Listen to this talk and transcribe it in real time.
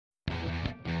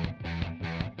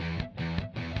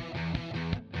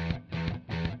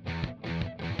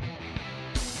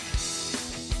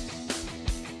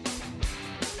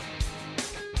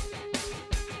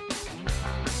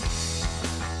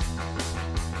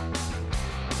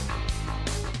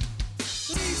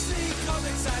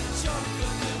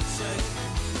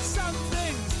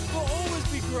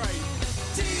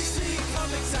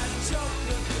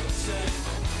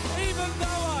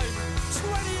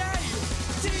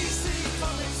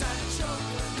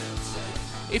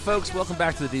Hey folks, welcome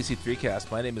back to the DC3cast.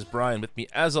 My name is Brian. With me,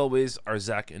 as always, are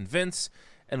Zach and Vince,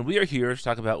 and we are here to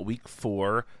talk about week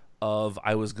 4 of,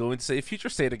 I was going to say Future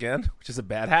State again, which is a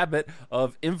bad habit,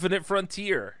 of Infinite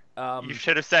Frontier. You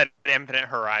should have said Infinite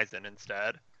Horizon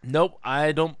instead. Nope,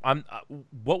 I don't.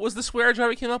 What was the swear jar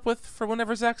we came up with for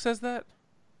whenever Zach says that?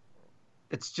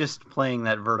 It's just playing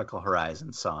that Vertical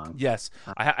Horizon song. Yes,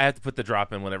 I have to put the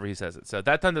drop in whenever he says it. So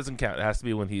that time doesn't count. It has to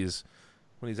be when he's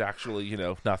actually,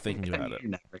 not thinking about it.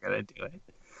 You're never gonna do it.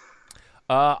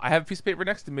 I have a piece of paper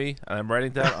next to me, and I'm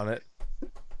writing down on it.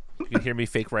 You can hear me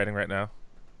fake writing right now.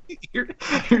 You're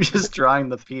just drawing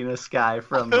the penis guy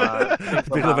from Big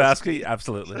Lebowski?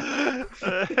 Absolutely.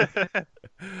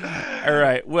 All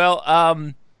right.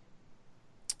 Well,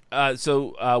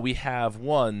 so we have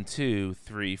 1, 2,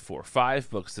 3, 4, 5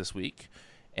 books this week.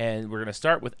 And we're going to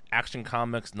start with Action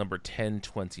Comics number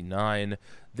 1029.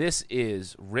 This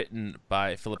is written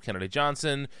by Philip Kennedy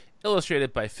Johnson,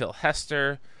 illustrated by Phil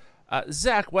Hester.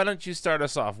 Zach, why don't you start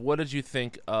us off? What did you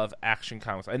think of Action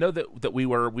Comics? I know that we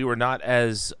were not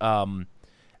as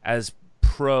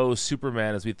pro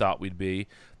Superman as we thought we'd be.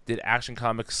 Did Action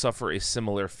Comics suffer a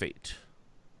similar fate?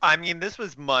 I mean, this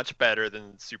was much better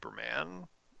than Superman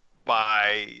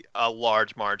by a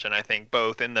large margin, I think,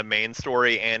 both in the main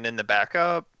story and in the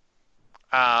backup.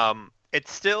 It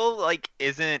still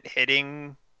isn't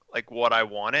hitting what I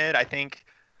wanted. I think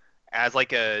as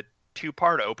a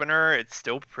 2-part opener, it's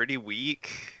still pretty weak.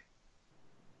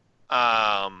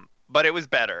 But it was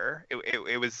better.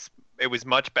 It was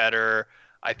much better.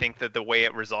 I think that the way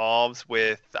it resolves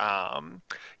with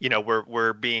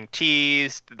we're being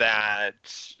teased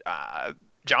that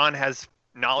John has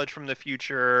knowledge from the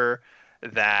future,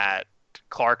 that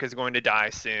Clark is going to die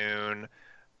soon,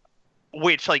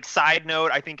 which side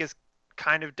note I think is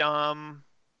kind of dumb.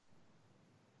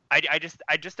 I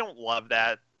just don't love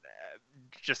that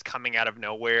just coming out of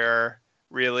nowhere,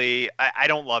 really. I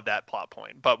don't love that plot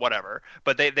point, but whatever.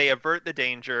 But they avert the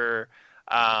danger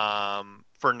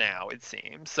for now, it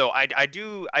seems. So I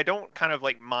don't kind of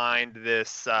mind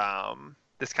this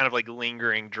this kind of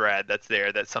lingering dread that's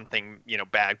there, that something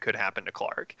bad could happen to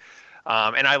Clark.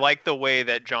 And I like the way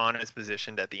that John is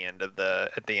positioned at the end of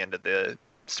the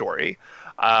story.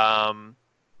 And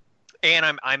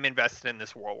I'm invested in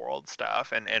this world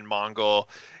stuff and Mongol.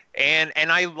 And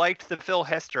I liked the Phil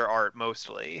Hester art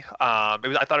mostly. I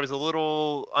thought it was a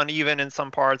little uneven in some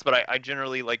parts, but I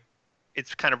generally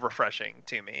it's kind of refreshing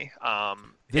to me.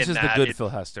 This is the good Phil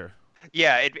Hester.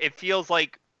 Yeah, it feels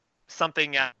like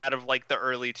something out of the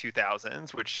early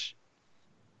 2000s, which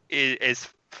is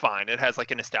fine. It has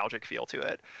a nostalgic feel to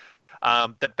it.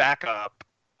 The backup,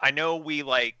 I know we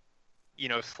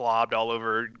slobbed all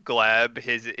over Gleb,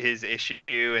 his issue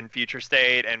in Future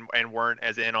State, and weren't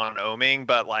as in on Oming,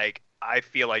 but I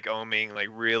feel like Oming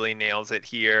really nails it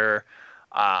here.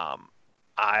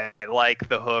 I like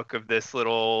the hook of this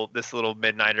little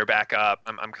Midnighter backup.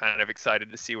 I'm kind of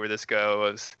excited to see where this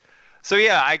goes. So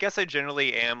yeah, I guess I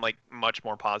generally am much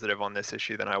more positive on this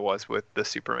issue than I was with the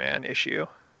Superman issue.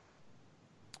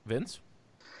 Vince?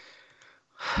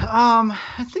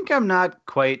 I think I'm not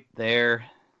quite there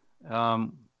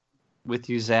with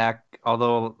you, Zach,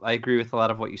 although I agree with a lot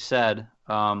of what you said.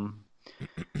 I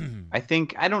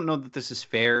don't know that this is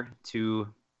fair to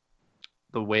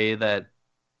the way that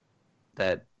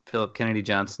Philip Kennedy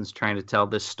Johnson's trying to tell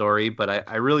this story, but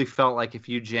I really felt like if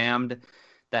you jammed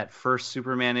that first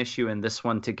Superman issue and this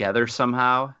one together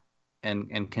somehow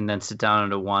and condensed it down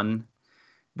into one,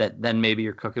 that then maybe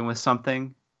you're cooking with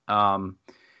something. And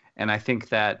I think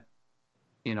that,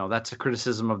 that's a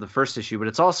criticism of the first issue, but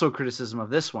it's also a criticism of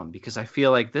this one, because I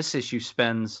feel like this issue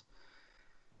spends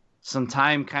some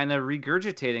time kind of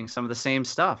regurgitating some of the same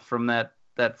stuff from that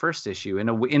first issue in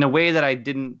a way that I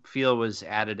didn't feel was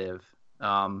additive.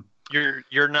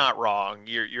 You're not wrong.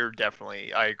 You're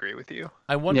definitely, I agree with you.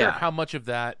 I wonder how much of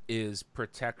that is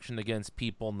protection against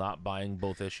people not buying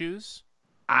both issues.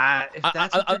 If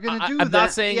that's what you're gonna do, I'm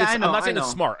not saying it's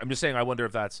smart. I'm just saying I wonder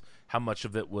if that's how much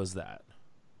of it was that.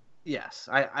 Yes,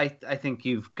 I think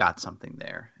you've got something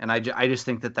there, and I just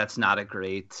think that that's not a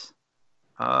great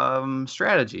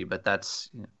strategy, but that's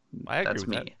I agree that's with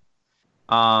me.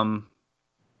 That.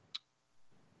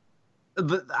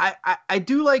 But I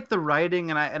do like the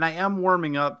writing, and I am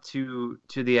warming up to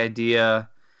the idea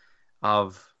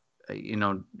of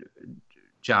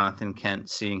Jonathan Kent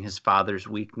seeing his father's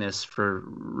weakness for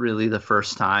really the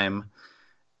first time,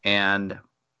 and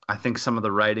I think some of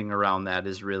the writing around that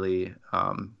is really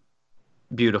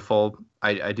beautiful.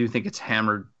 I do think it's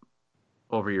hammered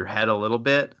over your head a little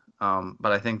bit,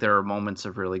 but I think there are moments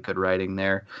of really good writing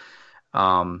there.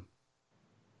 And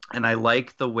I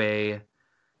like the way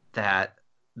that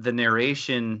the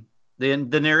narration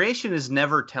the narration is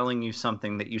never telling you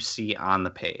something that you see on the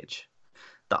page.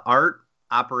 The art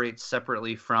operates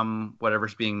separately from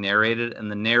whatever's being narrated,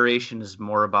 and the narration is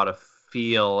more about a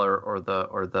feel or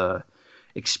the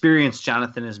experience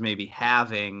Jonathan is maybe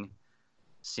having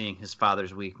seeing his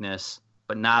father's weakness,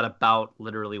 but not about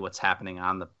literally what's happening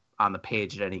on the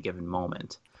page at any given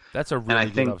moment. That's a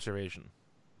really good observation.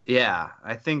 Yeah,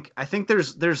 I think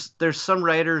there's some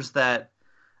writers that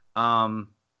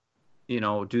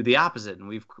do the opposite, and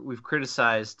we've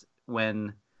criticized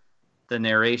when the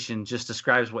narration just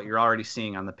describes what you're already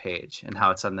seeing on the page and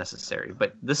how it's unnecessary.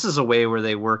 But this is a way where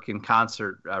they work in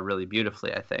concert really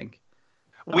beautifully, I think.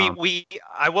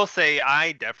 I will say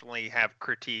I definitely have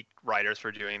critiqued writers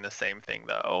for doing the same thing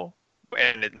though,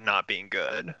 and it not being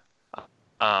good.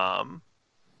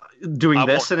 Doing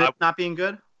this and it not being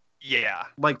good? Yeah.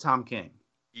 Like Tom King.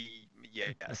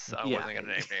 Yes. I wasn't going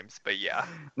to name names, but yeah.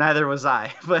 Neither was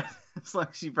I, but as long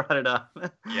as you brought it up.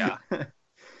 Yeah.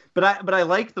 But I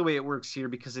like the way it works here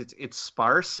because it's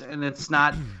sparse and it's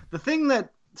not the thing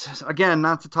that, again,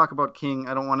 not to talk about King,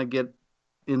 I don't want to get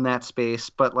in that space,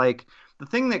 but like the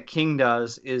thing that King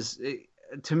does is,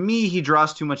 to me, he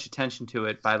draws too much attention to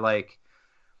it by like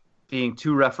being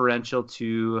too referential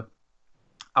to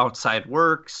outside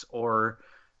works or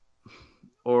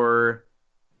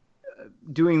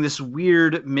doing this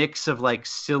weird mix of like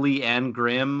silly and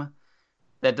grim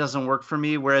that doesn't work for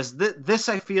me. Whereas this,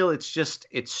 I feel it's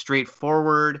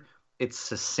straightforward. It's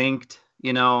succinct,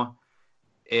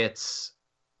 it's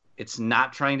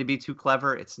not trying to be too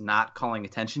clever. It's not calling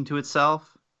attention to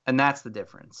itself. And that's the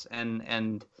difference.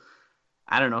 And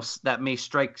I don't know, that may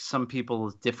strike some people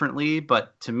differently,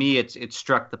 but to me, it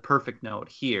struck the perfect note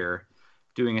here,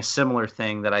 doing a similar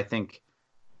thing that I think,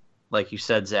 like you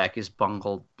said, Zach, is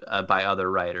bungled by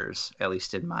other writers, at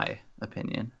least in my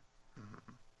opinion.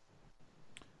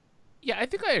 Yeah, I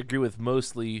think I agree with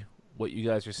mostly what you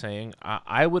guys are saying.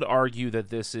 I would argue that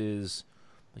this is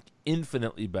like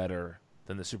infinitely better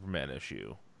than the Superman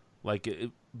issue. Like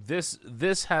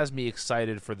this has me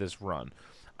excited for this run.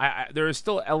 There are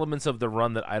still elements of the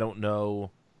run that I don't know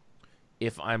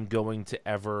if I'm going to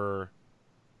ever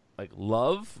like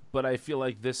love, but I feel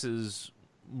like this is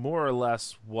more or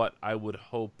less what I would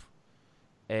hope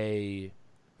a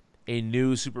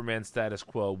new Superman status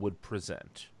quo would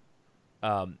present.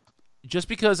 Just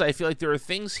because I feel like there are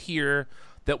things here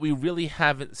that we really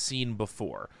haven't seen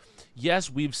before. Yes,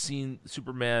 we've seen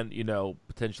Superman,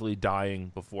 potentially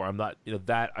dying before. I'm not,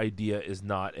 that idea is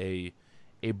not a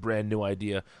brand new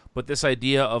idea. But this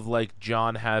idea of like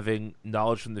John having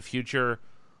knowledge from the future,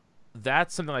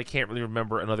 that's something I can't really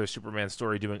remember another Superman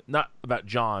story doing. Not about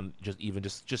John,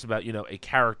 just about, a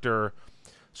character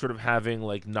sort of having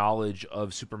like knowledge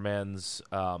of Superman's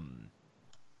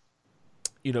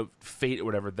fate or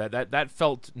whatever. That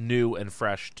felt new and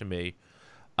fresh to me.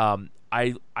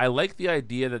 I like the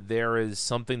idea that there is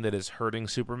something that is hurting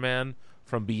Superman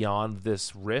from beyond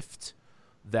this rift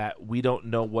that we don't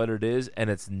know what it is, and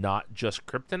it's not just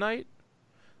kryptonite.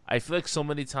 I feel like so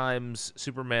many times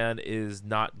Superman is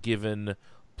not given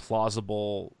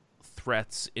plausible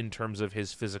threats in terms of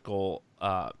his physical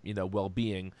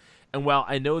well-being. And while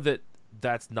I know that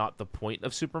that's not the point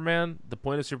of Superman. The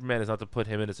point of Superman is not to put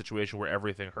him in a situation where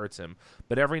everything hurts him.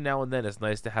 But every now and then it's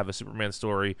nice to have a Superman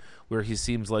story where he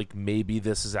seems like maybe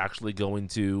this is actually going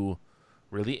to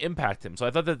really impact him. So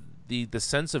I thought that the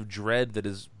sense of dread that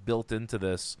is built into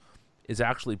this is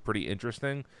actually pretty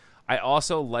interesting. I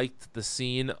also liked the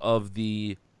scene of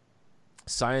the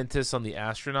scientists on the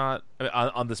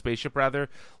on the spaceship rather,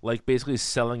 like basically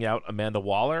selling out Amanda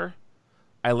Waller.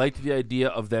 I liked the idea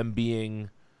of them being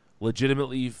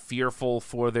legitimately fearful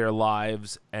for their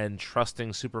lives and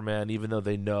trusting Superman, even though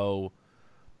they know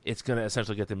it's going to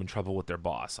essentially get them in trouble with their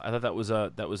boss. I thought that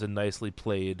was a nicely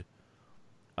played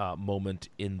moment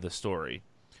in the story.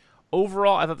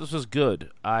 Overall, I thought this was good.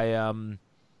 Like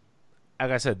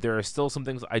I said, there are still some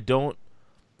things I don't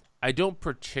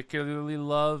particularly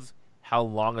love how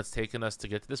long it's taken us to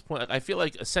get to this point. I feel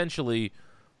like essentially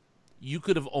you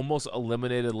could have almost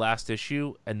eliminated last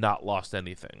issue and not lost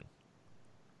anything.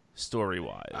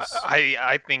 Story-wise,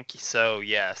 I think so.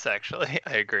 Yes, actually,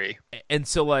 I agree. And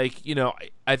so, like,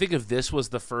 I think if this was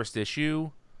the first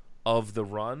issue of the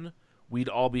run, we'd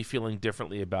all be feeling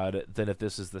differently about it than if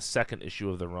this is the second issue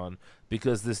of the run,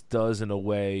 because this does, in a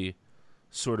way,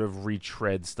 sort of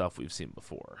retread stuff we've seen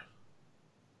before.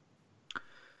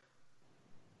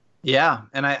 Yeah,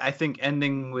 and I think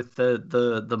ending with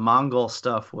the Mongol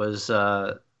stuff was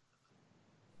a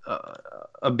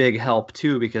big help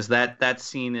too, because that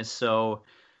scene is so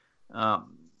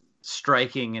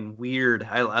striking and weird.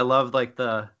 I love like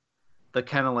the the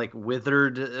kind of like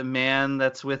withered man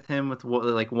that's with him with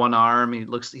like one arm. He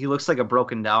looks like a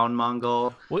broken down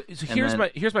Mongol. Well, so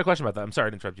And here's my question about that. I'm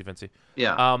sorry to interrupt you, Vincey.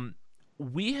 Yeah.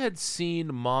 We had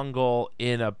seen Mongol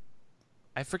in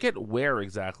I forget where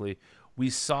exactly. We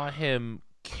saw him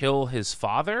kill his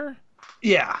father.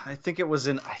 Yeah, I think it was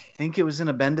in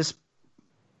a Bendis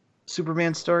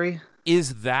Superman story.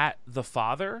 Is that the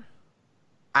father?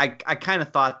 I kind of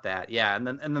thought that, yeah, and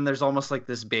then there's almost like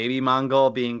this baby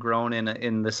Mongol being grown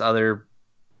in this other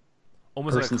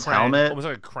person's helmet, almost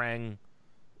like a Krang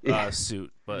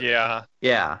suit, but Yeah.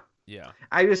 yeah.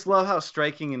 I just love how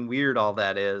striking and weird all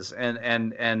that is,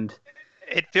 and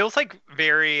It feels like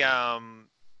very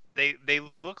they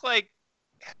look like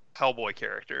Hellboy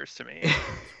characters to me.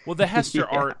 well, the Hester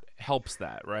Yeah. art helps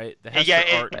that, right? The Hester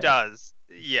Yeah, art it does.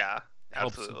 Yeah,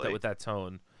 helps absolutely. with that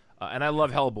tone. And I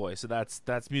love Hellboy, so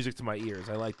that's music to my ears.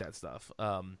 I like that stuff.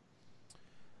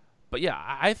 But yeah,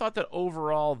 I thought that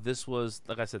overall this was,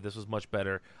 like I said, this was much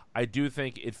better. I do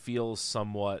think it feels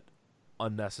somewhat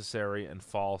unnecessary and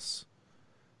false.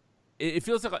 It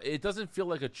feels like it doesn't feel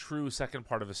like a true second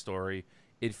part of a story.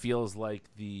 It feels like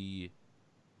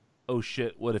oh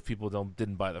shit, what if people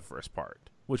didn't buy the first part,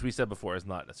 which we said before is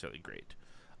not necessarily great.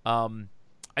 I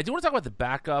do want to talk about the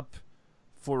backup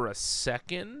for a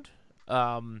second.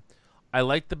 I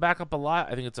like the backup a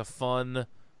lot. I think it's a fun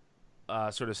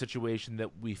sort of situation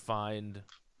that we find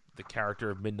the character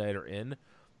of Midnighter in.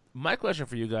 My question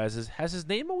for you guys is, has his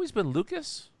name always been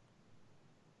Lucas?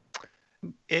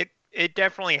 It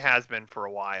definitely has been for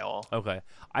a while. Okay.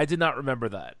 I did not remember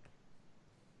that.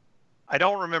 I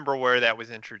don't remember where that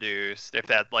was introduced, if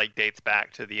that like dates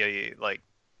back to the like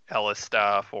Ellis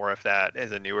stuff or if that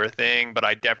is a newer thing, but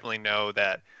I definitely know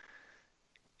that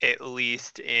at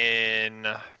least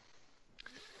I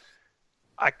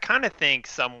kind of think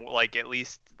some like at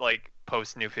least like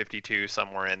post New 52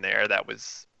 somewhere in there that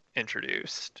was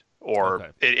introduced or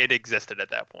Okay. it existed at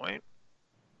that point.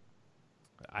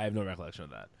 I have no recollection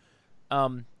of that.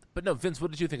 But no, Vince,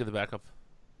 what did you think of the backup?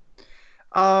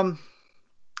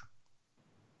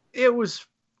 It was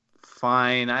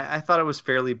fine. I thought it was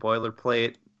fairly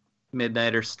boilerplate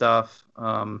Midnighter stuff.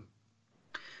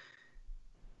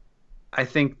 I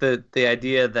think that the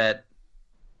idea that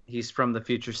he's from the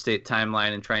future state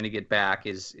timeline and trying to get back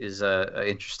is a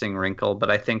interesting wrinkle.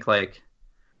 But I think like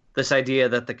this idea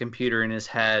that the computer in his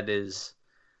head is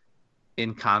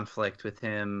in conflict with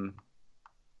him.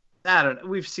 I don't know.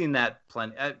 We've seen that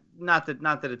plenty. Not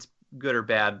that it's good or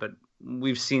bad, but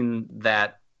we've seen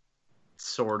that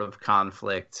sort of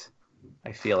conflict.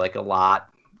 I feel like a lot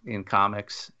in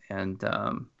comics, and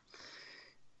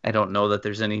I don't know that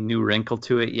there's any new wrinkle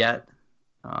to it yet.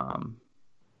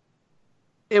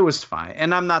 It was fine,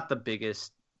 and I'm not the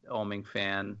biggest Oeming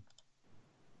fan.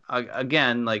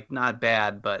 Again, like not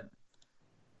bad, but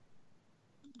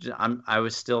I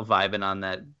was still vibing on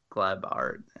that Gleb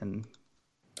art, and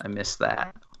I missed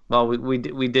that. Well, we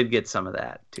did get some of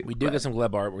that too. We did get some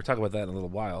Gleb art. We'll talk about that in a little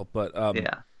while, but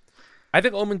yeah, I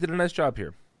think Oeming did a nice job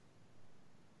here.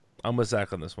 I'm with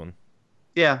Zach on this one.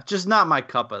 Yeah, just not my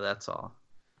cuppa. That's all.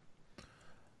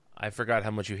 I forgot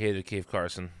how much you hated Cave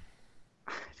Carson.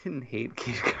 I didn't hate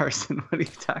Cave Carson. What are you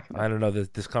talking about? I don't know.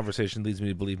 This conversation leads me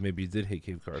to believe maybe you did hate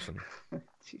Cave Carson.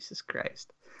 Jesus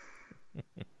Christ.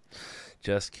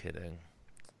 Just kidding.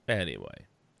 Anyway,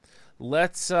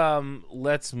 let's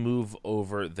move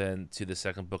over then to the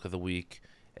second book of the week,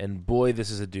 and boy, this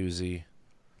is a doozy.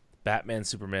 Batman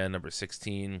Superman number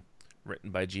 16, written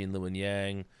by Gene Luen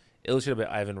Yang, illustrated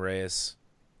by Ivan Reyes.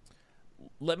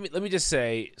 Let me just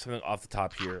say something off the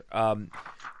top here.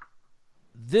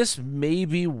 This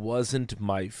maybe wasn't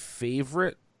my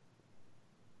favorite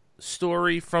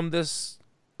story from this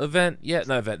event yet.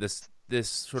 Not event. This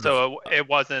sort of. So it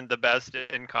wasn't the best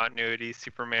in continuity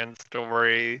Superman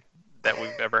story that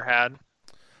we've ever had.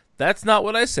 That's not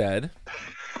what I said.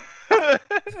 I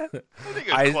think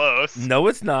it was close. No,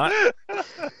 it's not.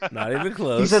 Not even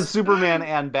close. He said Superman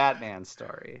and Batman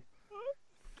story.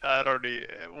 I don't need.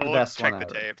 We'll best check one the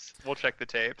ever. tapes. We'll check the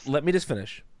tapes. Let me just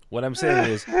finish. What I'm saying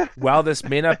is, while this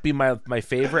may not be my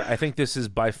favorite, I think this is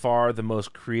by far the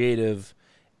most creative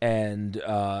and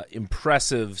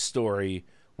impressive story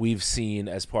we've seen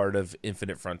as part of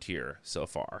Infinite Frontier so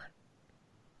far.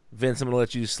 Vince, I'm going to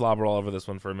let you slobber all over this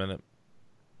one for a minute.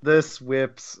 This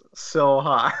whips so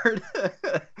hard.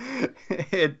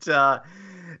 It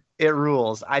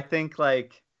rules. I think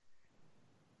like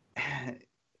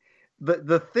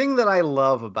the thing that I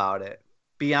love about it,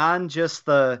 beyond just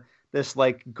this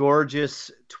like gorgeous,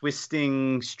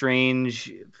 twisting,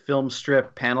 strange film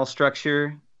strip panel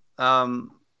structure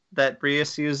that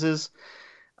Brius uses,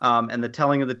 and the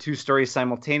telling of the two stories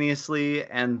simultaneously,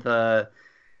 and the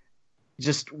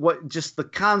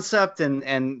concept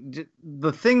and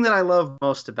the thing that I love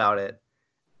most about it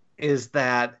is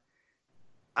that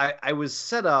I was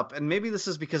set up, and maybe this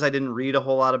is because I didn't read a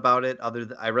whole lot about it.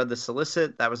 I read the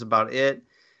solicit, that was about it.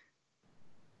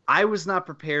 I was not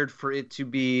prepared for it to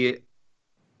be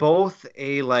both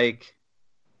a like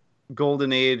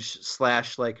golden age /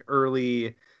 like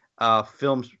early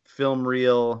film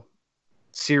reel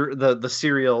the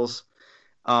serials.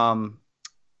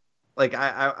 Like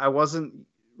I wasn't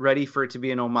ready for it to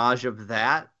be an homage of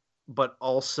that, but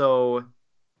also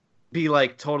be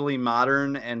like totally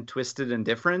modern and twisted and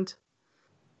different.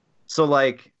 So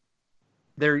like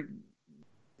they're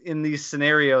in these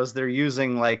scenarios, they're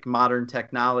using like modern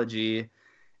technology,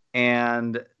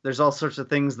 and there's all sorts of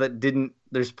things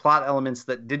there's plot elements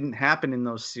that didn't happen in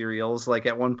those serials. Like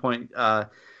at one point,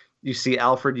 you see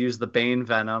Alfred use the Bane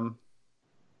venom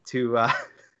to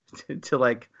to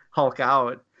like Hulk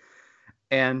out.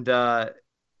 And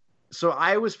so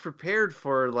I was prepared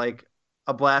for like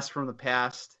a blast from the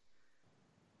past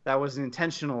that was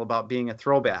intentional about being a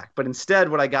throwback. But instead,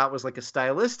 what I got was like a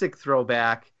stylistic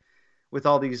throwback with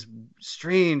all these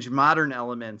strange modern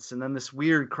elements and then this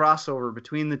weird crossover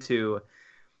between the two.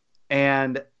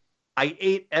 And I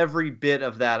ate every bit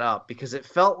of that up because it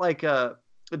felt like a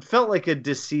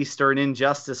Deceased or an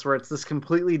Injustice, where it's this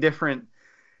completely different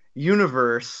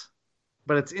universe,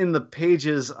 but it's in the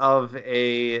pages of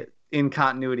a in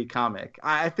continuity comic.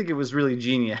 I think it was really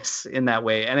genius in that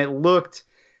way, and it looked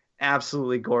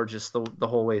absolutely gorgeous the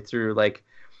whole way through. Like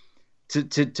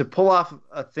to pull off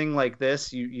a thing like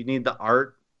this, you need the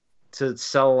art to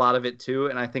sell a lot of it too,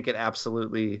 and I think it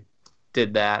absolutely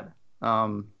did that.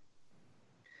 Man,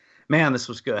 this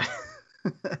was good.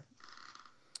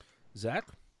 Zach?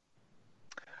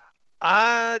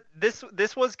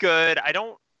 This was good. I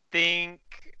don't think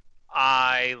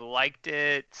I liked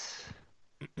it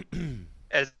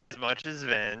as much as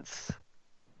Vince.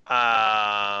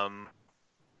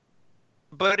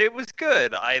 But it was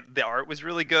good. The art was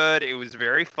really good. It was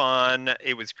very fun.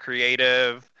 It was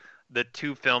creative. The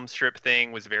 2 film strip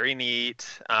thing was very neat.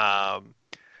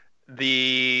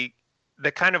 The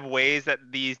kind of ways that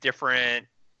these different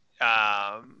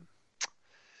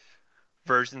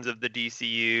versions of the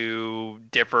DCU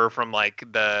differ from like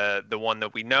the one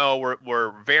that we know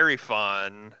were very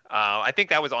fun. I think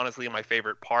that was honestly my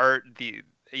favorite part.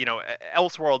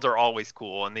 Elseworlds are always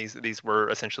cool, and these were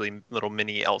essentially little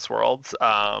mini Elseworlds.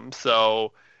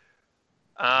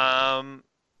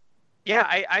 Yeah,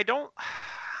 I don't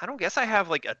guess I have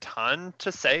like a ton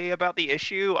to say about the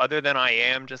issue other than I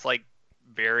am just like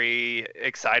very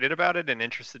excited about it and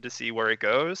interested to see where it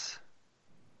goes.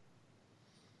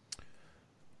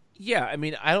 Yeah, I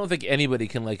mean, I don't think anybody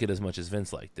can like it as much as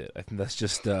Vince liked it. I think that's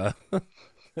just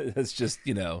that's just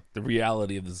the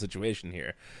reality of the situation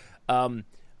here.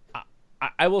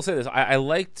 I will say this: I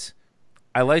liked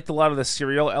a lot of the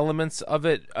serial elements of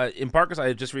it. In part because I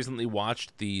had just recently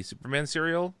watched the Superman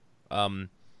serial from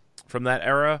that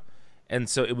era, and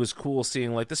so it was cool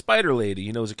seeing like the Spider Lady,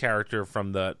 as a character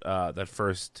from that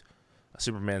first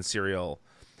Superman serial.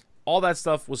 All that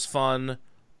stuff was fun.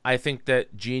 I think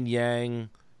that Gene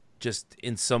Yang just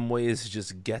in some ways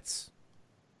just gets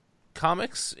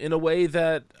comics in a way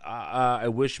that I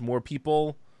wish more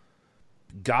people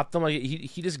got them. Like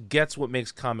he just gets what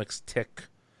makes comics tick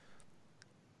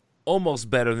almost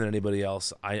better than anybody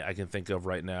else I can think of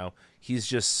right now. He's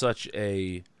just such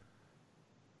a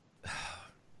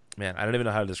man. I don't even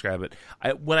know how to describe it.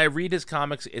 When I read his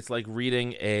comics, it's like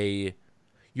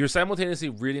you're simultaneously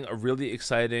reading a really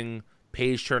exciting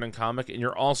page-turning comic, and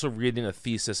you're also reading a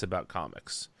thesis about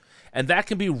comics. And that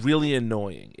can be really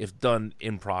annoying if done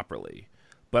improperly.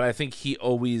 But I think he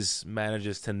always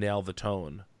manages to nail the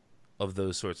tone of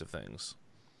those sorts of things.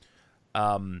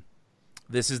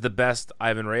 This is the best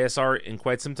Ivan Reyes art in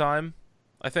quite some time,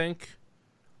 I think.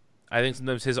 I think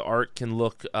sometimes his art can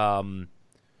look a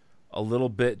little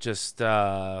bit just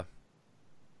a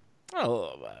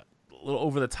little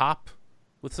over the top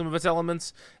with some of its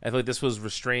elements. I feel like this was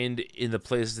restrained in the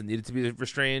places it needed to be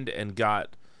restrained and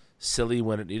got silly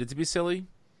when it needed to be silly.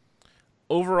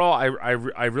 Overall,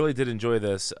 I really did enjoy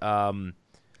this.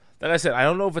 Like I said, I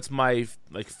don't know if it's my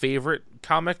favorite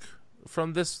comic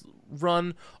from this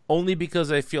run, only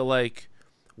because I feel like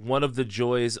one of the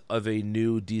joys of a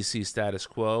new DC status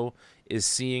quo is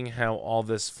seeing how all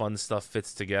this fun stuff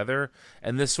fits together,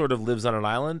 and this sort of lives on an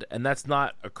island. And that's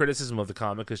not a criticism of the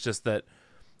comic. It's just that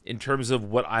in terms of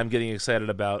what I'm getting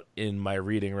excited about in my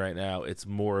reading right now, it's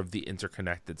more of the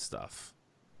interconnected stuff.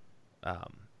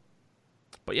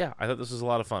 But yeah, I thought this was a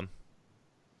lot of fun.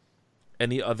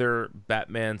 Any other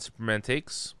Batman Superman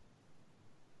takes?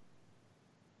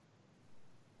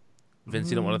 Vince,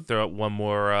 you don't want to throw out one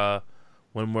more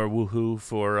woohoo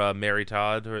for Mary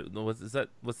Todd, or what's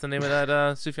the name of that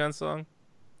Sufjan song?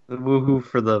 The woohoo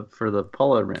for the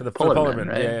Polar For the Polar Man,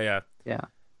 right? yeah.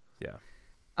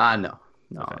 No,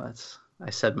 Okay. I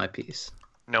said my piece.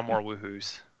 No more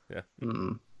woohoos. Yeah.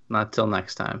 Not till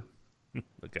next time.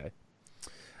 Okay.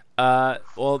 That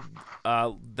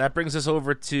brings us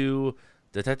over to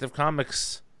Detective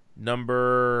Comics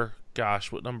number.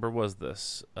 Gosh, what number was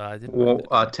this? I didn't.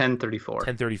 1034.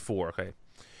 1034. Okay.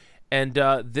 And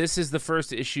this is the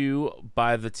first issue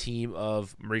by the team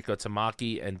of Mariko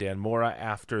Tamaki and Dan Mora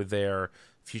after their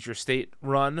Future State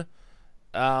run.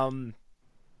 I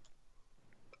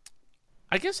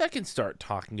guess I can start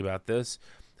talking about this.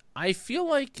 I feel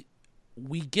like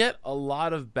we get a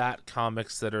lot of Bat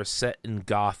comics that are set in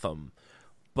Gotham,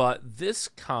 but this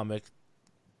comic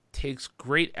takes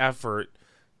great effort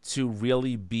to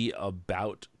really be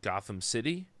about Gotham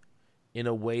City in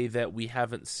a way that we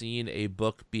haven't seen a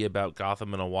book be about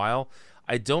Gotham in a while.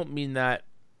 I don't mean that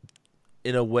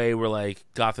in a way where like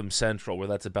Gotham Central, where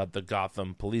that's about the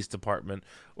Gotham Police Department,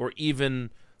 or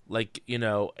even like,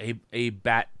 a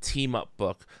Bat team up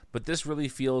book, but this really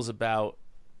feels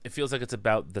like it's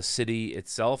about the city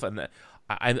itself. And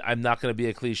I'm not going to be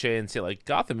a cliche and say like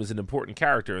Gotham is an important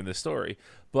character in this story,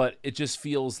 but it just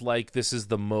feels like this is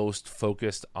the most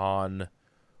focused on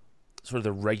sort of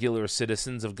the regular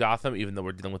citizens of Gotham, even though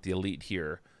we're dealing with the elite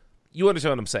here. You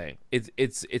understand what I'm saying?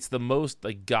 It's the most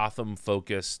like Gotham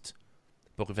focused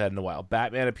book we've had in a while.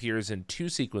 Batman appears in 2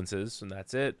 sequences, and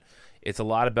that's it. It's a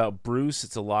lot about Bruce.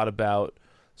 It's a lot about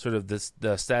sort of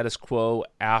the status quo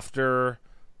after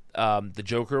the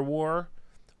Joker War,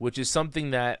 which is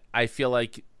something that I feel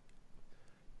like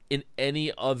in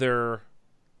any other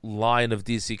line of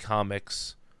DC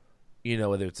Comics,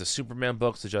 whether it's the Superman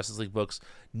books, the Justice League books,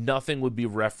 nothing would be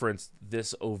referenced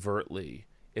this overtly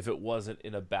if it wasn't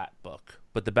in a Bat book.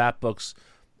 But the Bat books,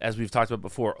 as we've talked about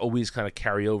before, always kind of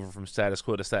carry over from status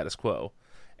quo to status quo.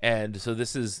 And so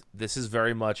this is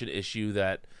very much an issue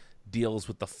that deals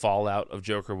with the fallout of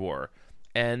Joker War.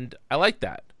 And I like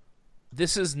that.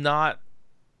 This is not,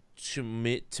 to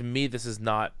me, this is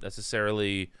not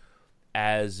necessarily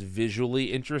as visually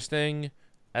interesting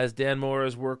as Dan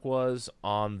Mora's work was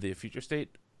on the Future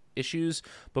State issues,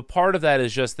 but part of that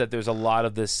is just that there's a lot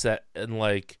of this set in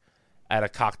like at a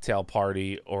cocktail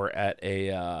party or at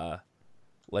a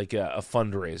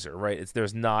fundraiser, right?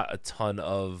 There's not a ton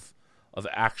of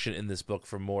action in this book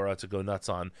for Mora to go nuts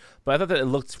on, but I thought that it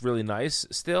looked really nice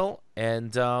still,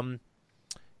 and I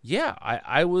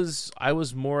was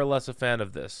more or less a fan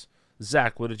of this.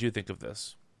 Zach, what did you think of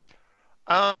this?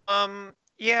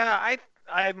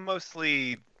 I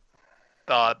mostly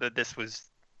thought that this was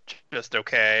just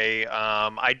okay.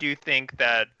 I do think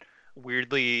that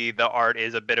weirdly the art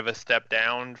is a bit of a step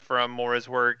down from Mora's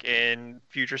work in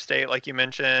Future State, like you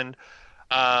mentioned.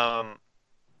 I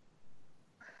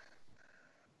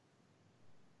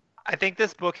think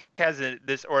this book has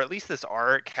or at least this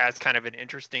arc has kind of an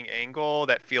interesting angle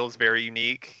that feels very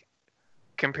unique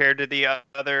compared to the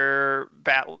other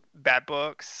Bat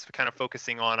books, kind of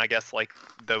focusing on, I guess, like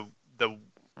the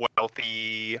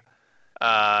wealthy,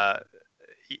 the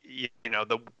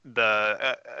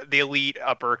elite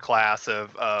upper class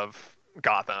of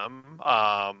Gotham.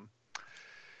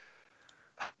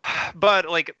 But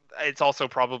like, it's also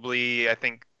probably, I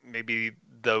think, maybe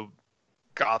the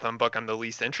Gotham book I'm the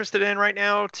least interested in right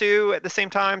now too at the same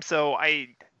time. So I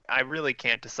really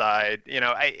can't decide.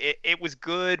 It was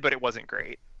good, but it wasn't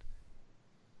great.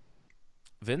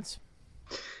 Vince?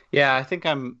 Yeah, I think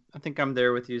I'm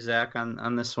there with you, Zach,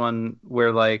 on this one,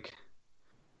 where like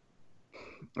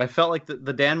I felt like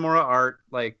the Dan Mora art,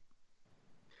 like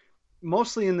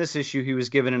mostly in this issue, he was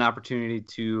given an opportunity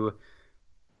to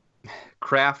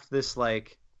craft this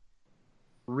like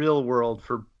real world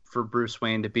for Bruce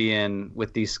Wayne to be in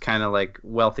with these kind of like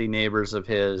wealthy neighbors of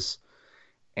his.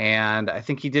 And I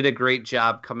think he did a great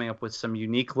job coming up with some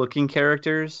unique looking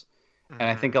characters. Mm-hmm. And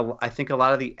I think a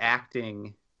lot of the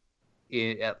acting,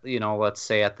 let's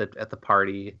say at the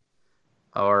party,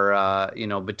 or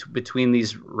between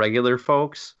these regular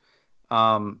folks,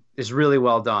 is really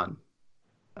well done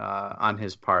on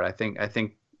his part. I think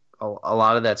a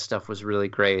lot of that stuff was really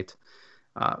great.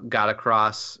 Got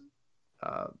across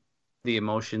the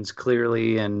emotions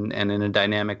clearly and in a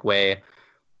dynamic way.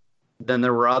 Then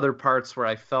there were other parts where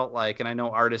I felt like, and I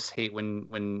know artists hate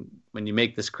when you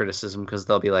make this criticism, because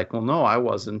they'll be like, well, no, I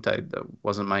wasn't. That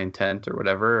wasn't my intent or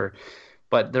whatever.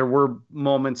 But there were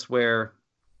moments where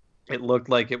it looked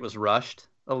like it was rushed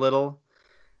a little.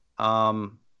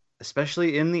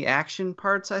 especially in the action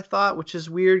parts, I thought, which is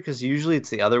weird because usually it's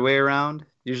the other way around.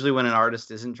 Usually when an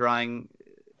artist isn't drawing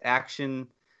action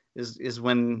is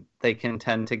when they can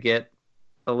tend to get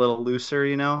a little looser,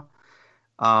 you know.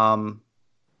 Um,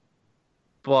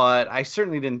 but I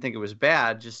certainly didn't think it was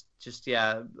bad. Just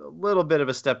yeah, a little bit of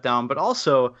a step down. But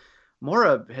also,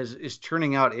 Mora is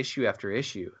churning out issue after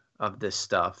issue of this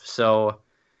stuff. So,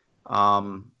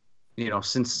 you know,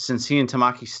 since he and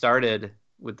Tamaki started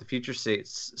with the future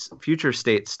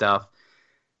state stuff,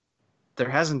 there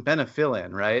hasn't been a fill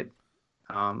in, right?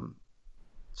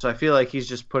 So I feel like he's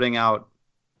just putting out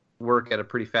work at a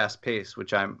pretty fast pace,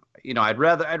 which I'd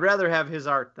rather have his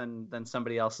art than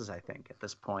somebody else's. I think at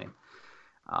this point,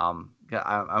 I'm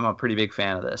a pretty big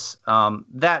fan of this.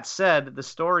 That said, the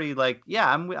story, like,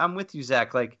 yeah, I'm with you,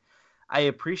 Zach. Like, I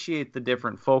appreciate the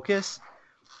different focus,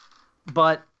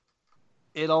 but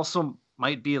it also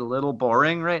might be a little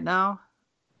boring right now.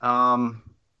 I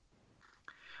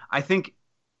think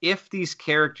if these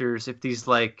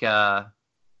like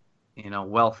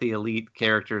wealthy elite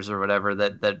characters or whatever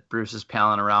that Bruce is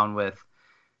palling around with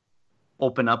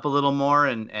open up a little more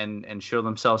and show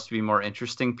themselves to be more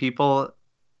interesting people,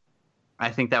 I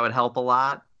think that would help a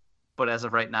lot. But as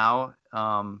of right now,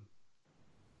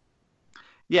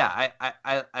 yeah,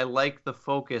 I like the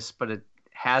focus, but it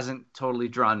hasn't totally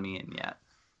drawn me in yet.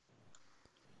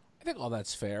 I think all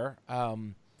that's fair.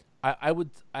 I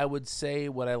would say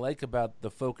what I like about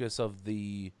the focus of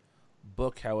the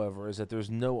book, however, is that there's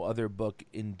no other book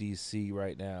in DC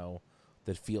right now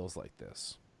that feels like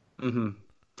this. Mm-hmm.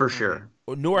 For sure.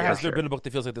 Nor has there been a book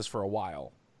that feels like this for a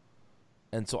while.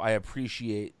 And so I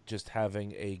appreciate just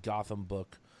having a Gotham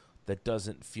book that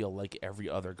doesn't feel like every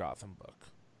other Gotham book.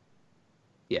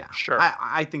 Yeah, sure.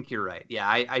 I think you're right. Yeah,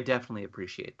 I definitely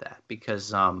appreciate that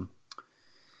because,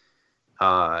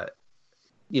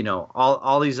 you know,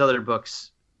 all these other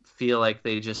books feel like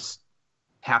they just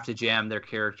have to jam their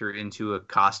character into a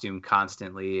costume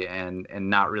constantly and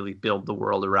not really build the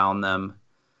world around them.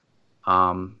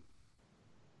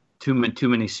 Too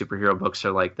many superhero books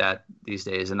are like that these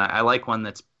days, and I like one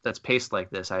that's paced like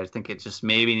this. I think it just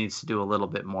maybe needs to do a little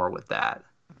bit more with that.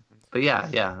 But yeah,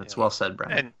 that's well said,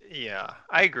 Brian. And yeah,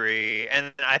 I agree.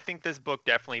 And I think this book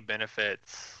definitely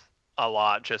benefits a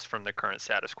lot just from the current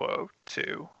status quo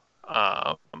too.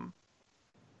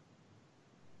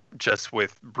 Just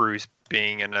with Bruce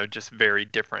being in a just very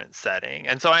different setting.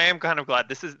 And so I am kind of glad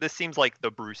this seems like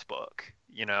the Bruce book,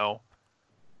 you know?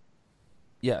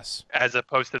 Yes. As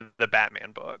opposed to the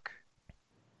Batman book.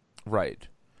 Right.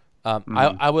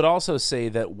 I would also say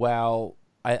that while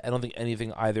I don't think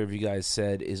anything either of you guys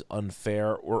said is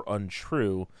unfair or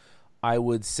untrue, I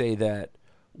would say that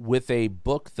with a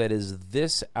book that is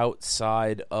this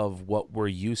outside of what we're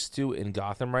used to in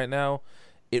Gotham right now,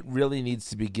 it really needs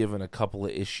to be given a couple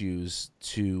of issues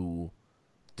to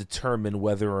determine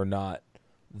whether or not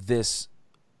this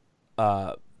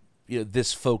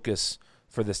this focus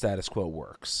for the status quo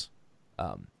works.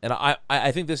 And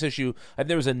I think this issue, I think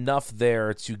there was enough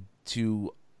there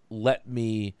to let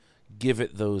me give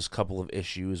it those couple of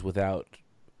issues without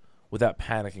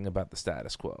panicking about the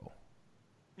status quo.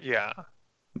 Yeah.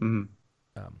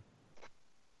 Mm-hmm.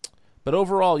 But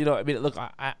overall, you know, I mean, look,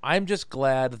 I'm just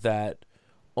glad that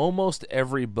almost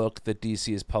every book that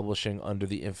DC is publishing under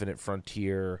the Infinite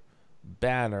Frontier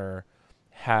banner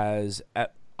has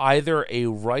either a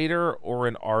writer or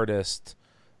an artist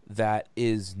that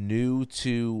is new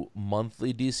to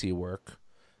monthly DC work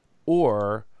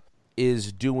or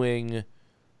is doing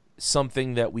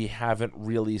something that we haven't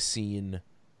really seen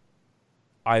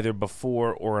either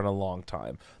before or in a long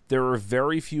time. There are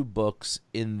very few books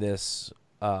in this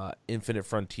Infinite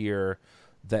Frontier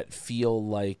that feel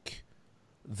like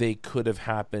they could have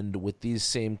happened with these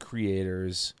same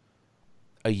creators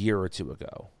a year or two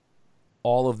ago.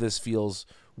 All of this feels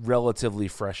relatively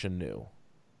fresh and new.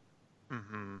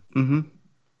 Mm-hmm. Mm-hmm.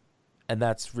 And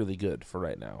that's really good for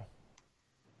right now.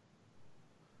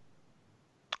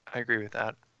 I agree with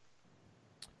that.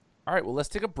 All right, well, let's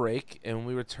take a break, and when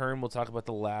we return, we'll talk about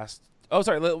the last... Oh,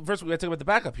 sorry, first we got to talk about the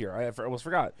backup here. I almost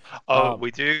forgot. Oh, we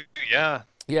do? Yeah.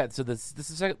 Yeah, so this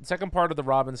is the second part of the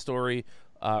Robin story,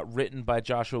 written by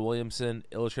Joshua Williamson,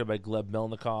 illustrated by Gleb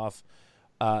Melnikoff.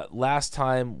 Last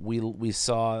time we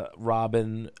saw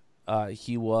Robin,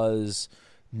 he was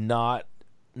not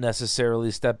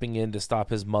necessarily stepping in to stop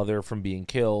his mother from being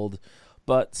killed,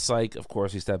 but psych, of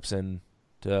course, he steps in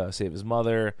to save his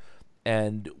mother,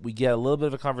 and we get a little bit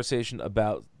of a conversation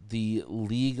about the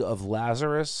League of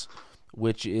Lazarus,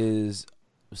 which is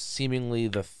seemingly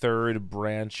the third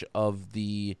branch of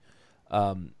the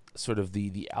sort of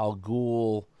the Al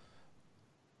Ghul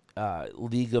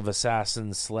League of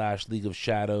Assassins / League of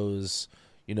Shadows,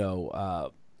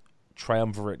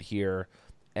 triumvirate here,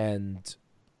 and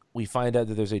we find out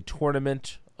that there's a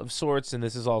tournament of sorts, and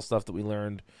this is all stuff that we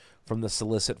learned from the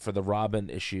solicit for the Robin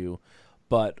issue.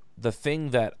 But the thing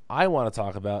that I want to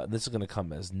talk about, and this is going to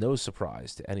come as no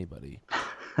surprise to anybody,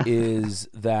 is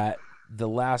that the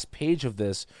last page of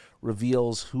this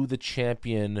reveals who the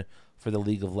champion for the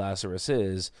League of Lazarus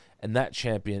is, and that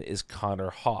champion is Connor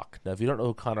Hawke. Now, if you don't know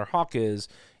who Connor Hawke is,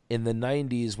 in the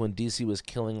 90s when DC was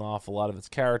killing off a lot of its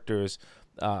characters,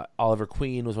 Oliver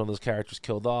Queen was one of those characters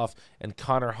killed off, and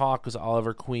Connor Hawke was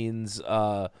Oliver Queen's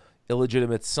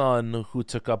illegitimate son who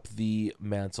took up the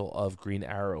mantle of Green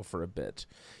Arrow for a bit.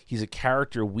 He's a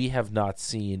character we have not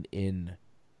seen in...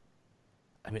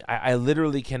 I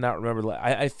literally cannot remember.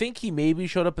 I think he maybe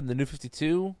showed up in the New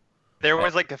 52. There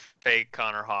was like a fake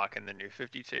Connor Hawke in the New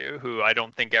 52 who I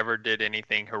don't think ever did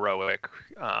anything heroic.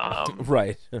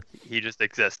 Right. He just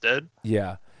existed.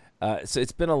 Yeah. So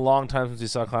it's been a long time since we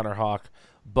saw Connor Hawke,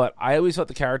 but I always thought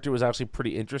the character was actually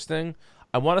pretty interesting.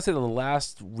 I want to say the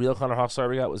last real Connor Hawke story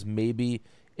we got was maybe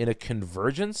in a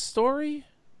Convergence story?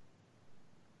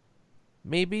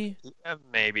 Maybe? Yeah,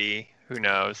 maybe. Who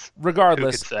knows?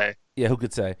 Regardless. Who could say? Yeah, who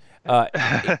could say?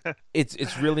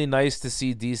 It's really nice to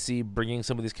see DC bringing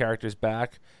some of these characters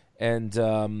back, and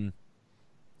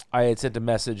I had sent a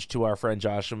message to our friend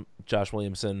Josh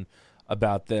Williamson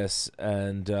about this,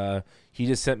 and he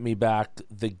just sent me back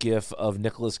the gif of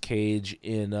Nicolas Cage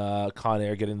in Con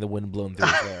Air getting the wind blown through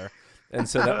his hair, and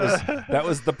so that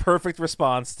was the perfect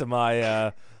response to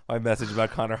my my message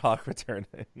about Connor Hawke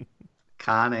returning.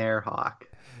 Con Air Hawk.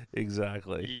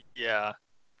 Exactly. Yeah.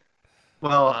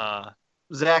 Well,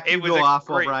 Zach, you go off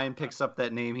while Brian picks up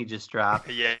that name he just dropped.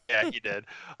 Yeah, he did.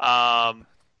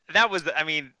 That was,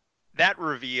 that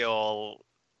reveal,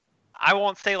 I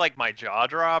won't say like my jaw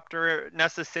dropped or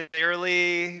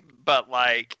necessarily, but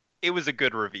like it was a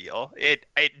good reveal. It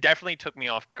definitely took me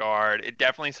off guard. It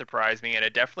definitely surprised me, and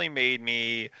it definitely made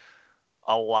me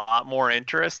a lot more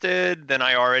interested than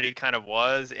I already kind of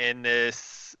was in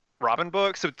this Robin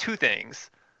book. So two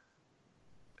things.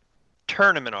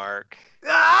 Tournament arc.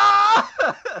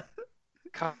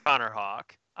 Connor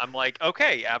Hawke. I'm like,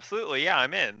 okay, absolutely, yeah,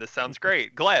 I'm in. This sounds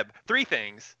great. Gleb. Three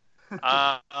things.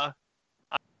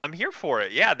 I'm here for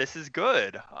it. Yeah, this is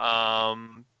good.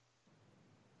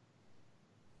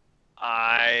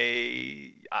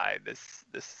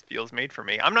 This feels made for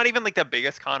me. I'm not even like the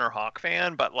biggest Connor Hawke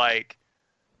fan, but like,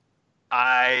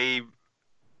 I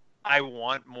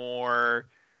want more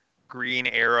Green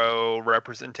Arrow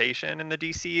representation in the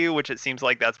DCU, which it seems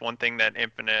like that's one thing that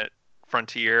Infinite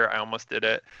Frontier, I almost did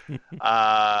it,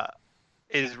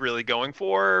 is really going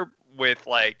for, with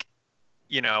like,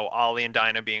 Ollie and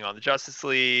Dinah being on the Justice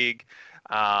League,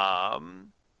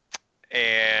 and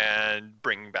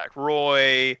bringing back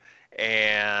Roy,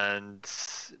 and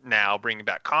now bringing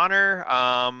back Connor.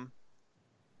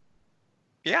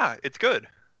 Yeah, it's good.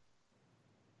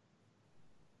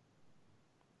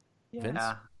 Vince?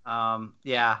 I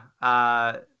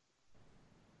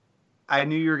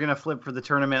knew you were gonna flip for the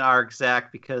tournament arc,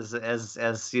 Zach, because as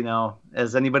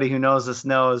anybody who knows us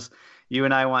knows, you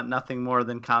and I want nothing more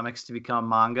than comics to become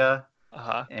manga.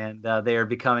 And they are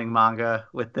becoming manga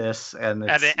with this, and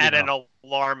it's, at an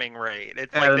alarming rate.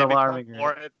 It's at like an alarming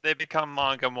rate. They become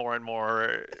manga more and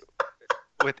more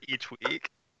with each week.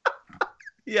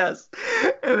 Yes,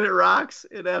 and it rocks.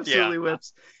 It absolutely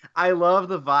whips. I love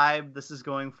the vibe this is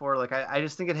going for. Like, I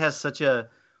just think it has such a,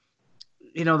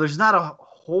 there's not a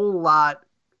whole lot.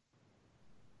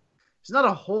 There's not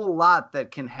a whole lot that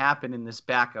can happen in this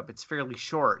backup. It's fairly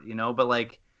short, but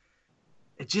like,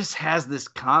 it just has this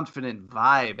confident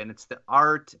vibe, and it's the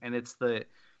art, and it's the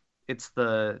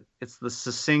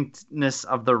succinctness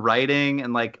of the writing,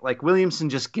 and like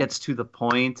Williamson just gets to the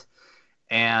point,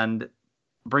 and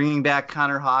bringing back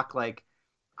Connor Hawke, like,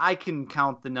 I can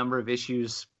count the number of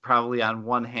issues probably on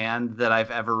one hand that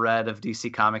I've ever read of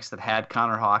DC Comics that had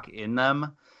Connor Hawke in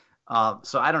them.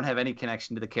 So I don't have any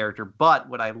connection to the character. But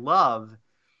what I love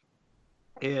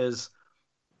is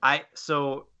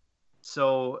so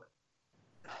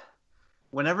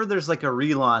whenever there's like a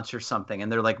relaunch or something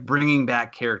and they're like bringing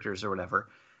back characters or whatever,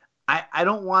 I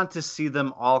don't want to see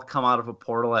them all come out of a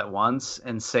portal at once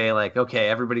and say like, okay,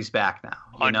 everybody's back now.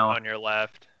 On your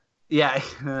left. Yeah.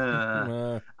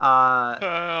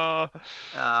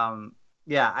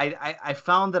 Yeah. I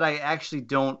found that I actually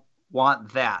don't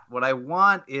want that. What I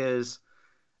want is,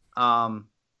 I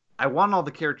want all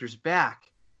the characters back,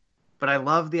 but I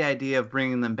love the idea of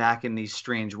bringing them back in these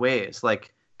strange ways.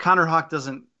 Like, Connor Hawke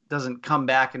doesn't come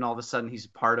back and all of a sudden he's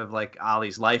part of like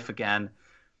Ollie's life again.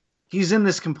 he's in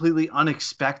this completely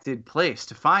unexpected place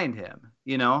to find him,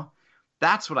 you know?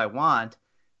 That's what I want,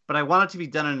 but I want it to be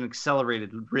done at an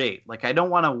accelerated rate. Like, I don't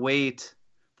want to wait.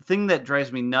 The thing that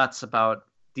drives me nuts about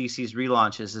DC's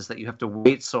relaunches is that you have to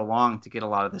wait so long to get a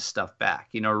lot of this stuff back.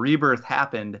 You know, Rebirth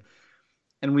happened,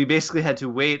 and we basically had to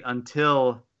wait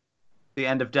until the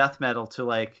end of Death Metal to,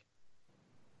 like,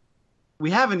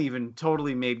 we haven't even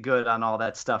totally made good on all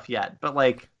that stuff yet, but,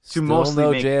 like, to Still mostly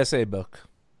no make... JSA book.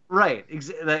 Right,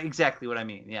 exactly what I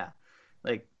mean, yeah.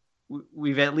 Like,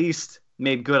 we've at least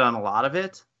made good on a lot of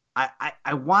it.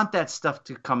 I want that stuff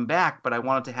to come back, but I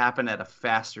want it to happen at a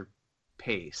faster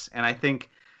pace. And I think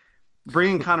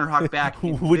bringing Connor Hawk back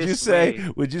would you say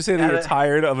that you're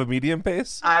tired of a medium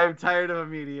pace? I'm tired of a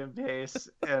medium pace,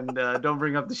 and don't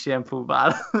bring up the shampoo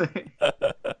bottle.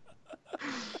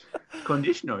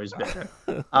 Conditioner is better.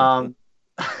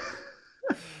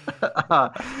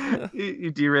 You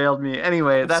derailed me.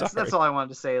 Anyway, that's all I wanted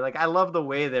to say. Like, I love the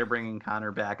way they're bringing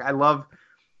Connor back. I love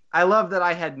that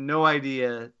I had no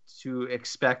idea to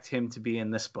expect him to be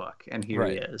in this book, and here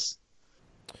he is.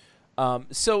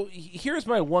 So here's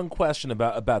my one question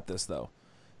about this, though.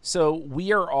 So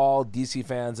we are all DC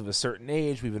fans of a certain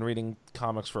age. We've been reading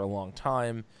comics for a long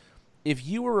time. If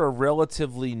you were a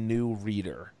relatively new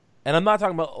reader, and I'm not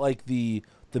talking about like the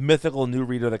mythical new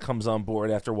reader that comes on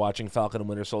board after watching Falcon and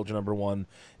Winter Soldier #1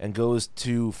 and goes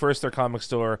to first their comic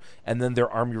store and then their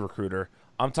army recruiter.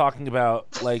 I'm talking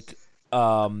about like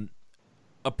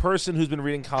a person who's been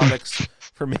reading comics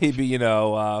for maybe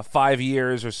 5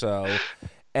 years or so,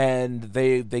 and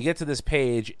they get to this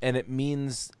page and it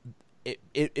means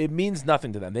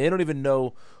nothing to them. They don't even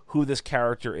know who this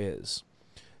character is.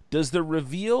 Does the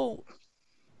reveal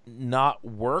not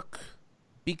work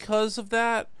because of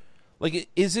that? Like,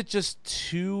 is it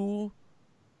too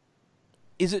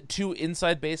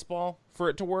inside baseball for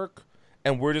it to work,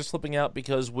 and we're just flipping out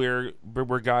because we're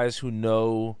guys who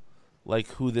know like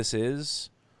who this is,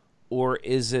 or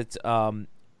is it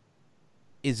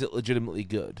legitimately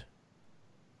good?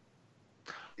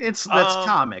 That's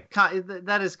comic.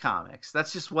 That is comics.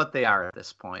 That's just what they are at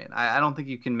this point. I don't think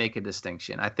you can make a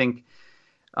distinction. I think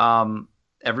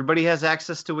everybody has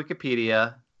access to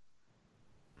Wikipedia.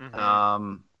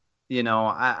 Mm-hmm.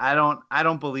 I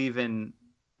don't believe in.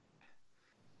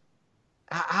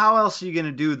 How else are you going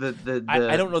to do the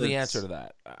I don't know the answer to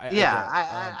that.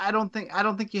 I don't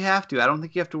think you have to. I don't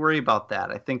think you have to worry about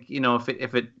that. I think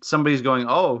if somebody's going,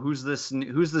 oh, who's this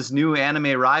new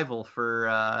anime rival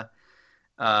for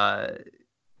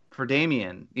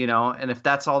Damien, and if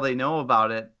that's all they know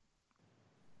about it,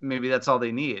 maybe that's all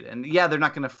they need. And yeah, they're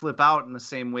not going to flip out in the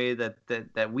same way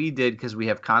that we did because we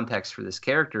have context for this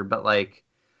character, but like,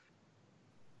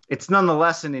 it's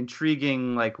nonetheless an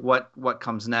intriguing, like, what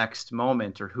comes next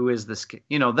moment, or who is this,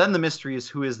 then the mystery is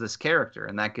who is this character,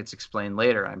 and that gets explained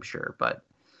later, I'm sure. But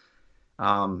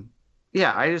I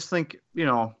just think,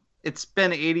 it's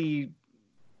been 80,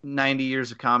 90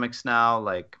 years of comics now.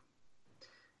 Like,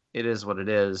 it is what it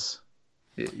is.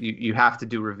 You have to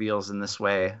do reveals in this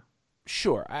way.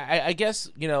 Sure. I guess,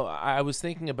 I was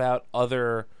thinking about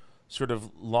other sort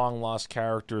of long-lost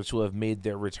characters who have made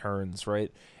their returns,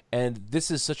 right? And this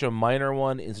is such a minor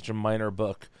one in such a minor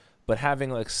book, but having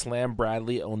like Slam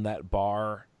Bradley own that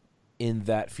bar in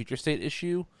that Future State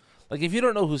issue, like, if you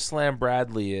don't know who Slam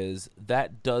Bradley is,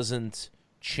 that doesn't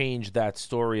change that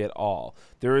story at all.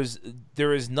 There is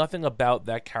nothing about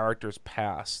that character's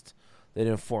past that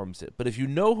informs it. But if you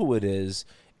know who it is,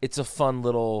 it's a fun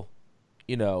little,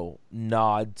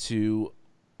 nod to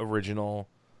original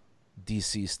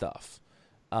DC stuff.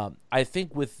 I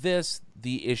think with this,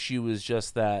 the issue is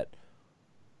just that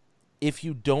if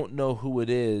you don't know who it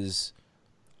is,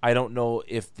 I don't know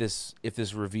if this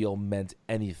reveal meant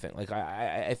anything. Like,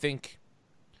 I think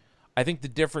the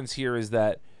difference here is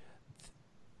that,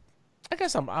 I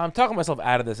guess I'm talking myself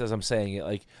out of this as I'm saying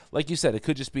it. Like you said, it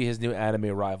could just be his new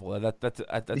anime rival. That's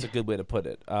a good way to put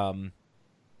it.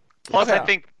 Plus, I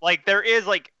think like there is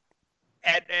like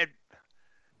at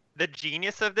the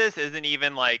genius of this isn't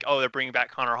even like, oh, they're bringing back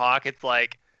Connor Hawk. It's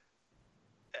like,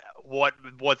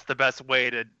 what's the best way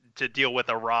to deal with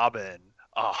a Robin,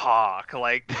 a Hawk?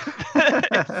 Like,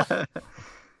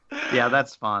 yeah,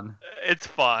 that's fun. It's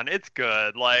fun. It's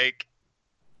good. Like,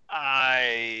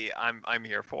 I'm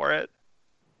here for it.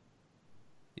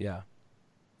 Yeah,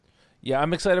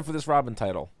 I'm excited for this Robin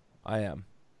title. I am.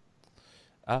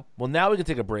 Well, now we can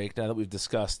take a break now that we've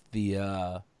discussed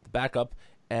the backup.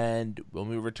 And when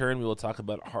we return, we will talk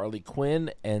about Harley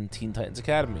Quinn and Teen Titans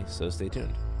Academy, so stay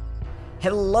tuned.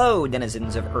 Hello,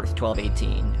 denizens of Earth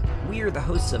 1218. We are the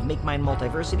hosts of Make Mine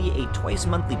Multiversity, a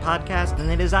twice-monthly podcast, and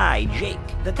it is I, Jake,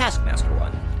 the Taskmaster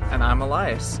one. And I'm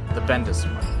Elias, the Bendis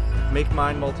one. Make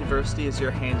Mine Multiversity is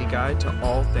your handy guide to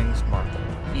all things Marvel.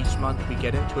 Each month we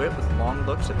get into it with long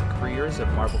looks at the careers of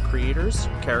Marvel creators,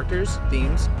 characters,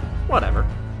 themes, whatever.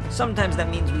 Sometimes that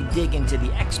means we dig into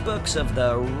the X-books of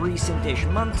the recent-ish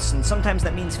months, and sometimes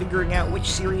that means figuring out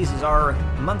which series is our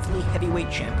monthly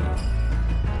heavyweight champion.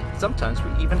 Sometimes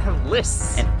we even have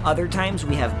lists. And other times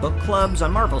we have book clubs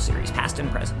on Marvel series, past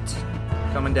and present.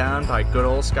 Coming down by good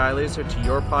old Sky Laser to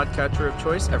your podcatcher of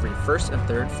choice every first and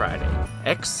third Friday.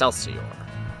 Excelsior.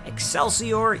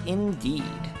 Excelsior indeed.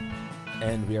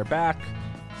 And we are back.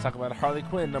 Let's talk about Harley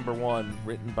Quinn #1,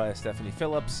 written by Stephanie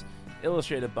Phillips,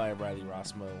 illustrated by Riley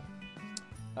Rossmo.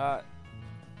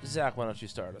 Zach, why don't you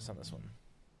start us on this one?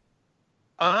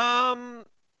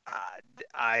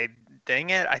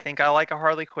 Dang it, I think I like a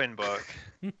Harley Quinn book.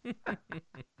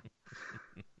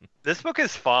 This book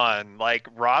is fun. Like,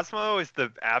 Rossmo is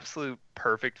the absolute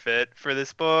perfect fit for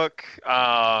this book.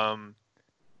 I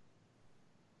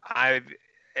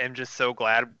am just so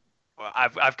glad.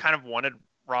 I've kind of wanted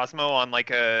Rossmo on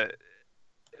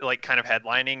kind of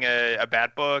headlining a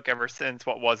bad book ever since,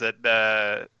 what was it,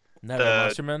 Night of the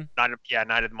Monster Men, Night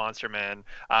of the Monster Men,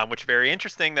 which very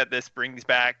interesting that this brings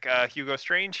back Hugo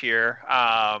Strange here.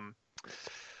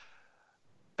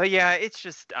 But yeah, it's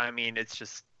just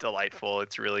delightful.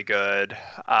 It's really good.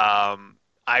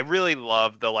 I really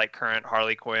love the current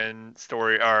Harley Quinn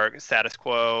story or status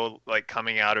quo,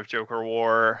 coming out of Joker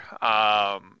War.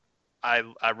 I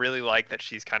really like that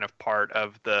she's kind of part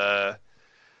of the,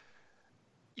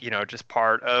 just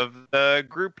part of the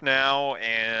group now.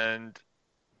 And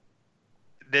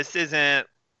this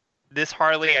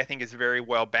Harley, I think, is very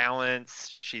well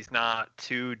balanced. She's not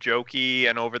too jokey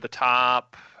and over the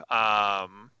top. I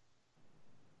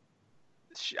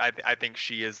think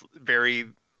she is very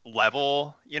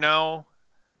level,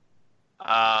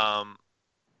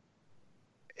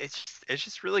 It's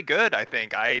just really good, I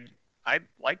think. I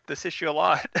like this issue a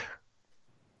lot.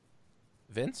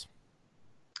 Vince?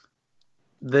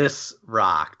 This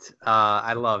rocked.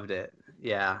 I loved it.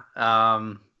 Yeah.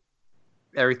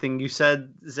 Everything you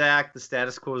said, Zach, the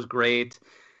status quo is great.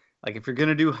 Like, if you're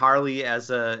gonna do Harley as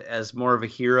more of a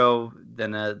hero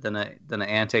than an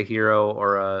anti-hero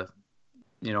or a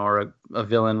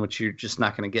villain, which you're just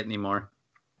not gonna get anymore,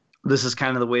 this is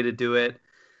kind of the way to do it.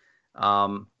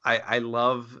 I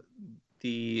love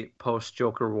the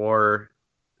post-Joker War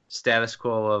status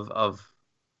quo of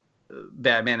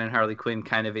Batman and Harley Quinn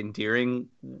kind of endearing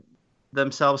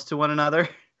themselves to one another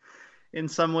in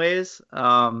some ways.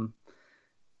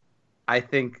 I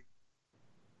think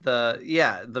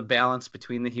the balance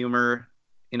between the humor,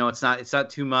 it's not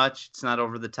too much, it's not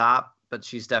over the top, but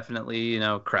she's definitely,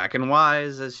 cracking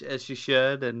wise as she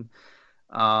should. And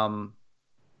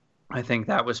I think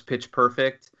that was pitch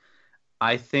perfect.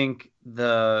 I think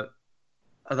the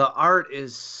art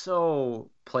is so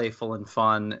playful and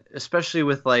fun, especially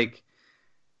with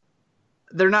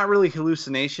they're not really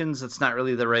hallucinations. That's not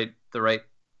really the right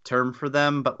term for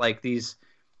them, but these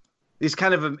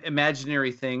kind of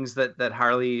imaginary things that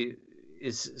Harley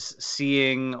is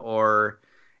seeing, or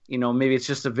maybe it's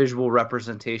just a visual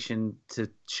representation to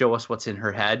show us what's in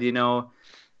her head,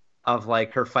 of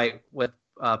her fight with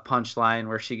Punchline,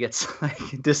 where she gets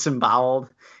disemboweled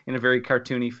in a very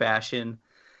cartoony fashion.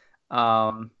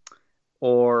 Or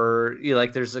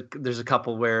there's a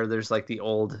couple where there's the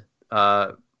old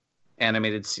her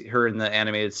in the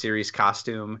animated series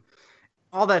costume.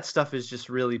 All that stuff is just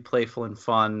really playful and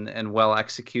fun and well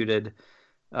executed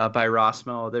by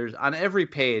Rossmo. There's, on every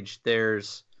page,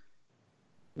 there's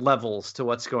levels to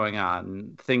what's going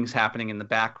on, things happening in the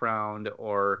background,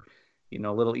 or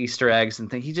little Easter eggs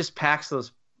and things. He just packs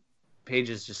those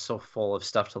pages just so full of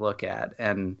stuff to look at,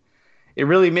 and it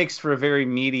really makes for a very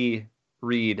meaty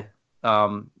read.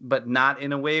 But not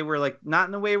in a way where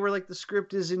the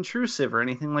script is intrusive or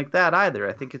anything like that either.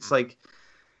 I think it's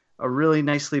a really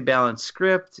nicely balanced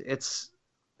script.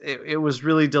 It was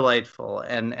really delightful,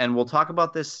 and we'll talk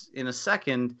about this in a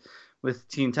second with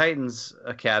Teen Titans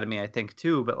Academy, I think,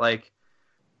 too. But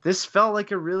this felt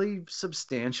like a really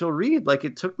substantial read.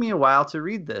 It took me a while to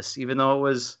read this, even though it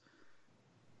was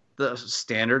the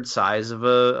standard size of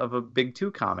a Big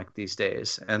 2 comic these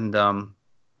days. And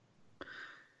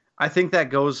I think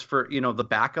that goes for, the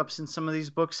backups in some of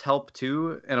these books help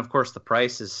too. And of course the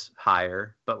price is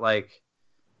higher, but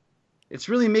it's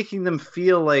really making them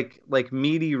feel like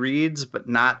meaty reads, but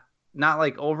not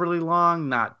overly long,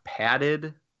 not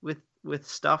padded with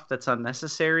stuff that's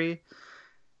unnecessary.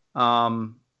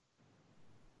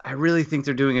 I really think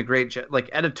they're doing a great job,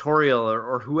 editorial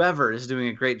or whoever is doing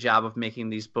a great job of making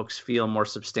these books feel more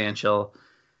substantial.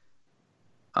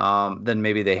 than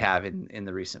maybe they have in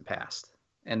the recent past.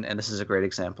 And this is a great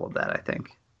example of that, I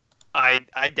think.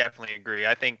 I definitely agree.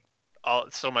 I think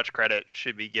so much credit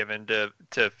should be given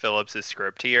to Phillips'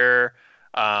 script here,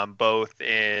 both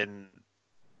in,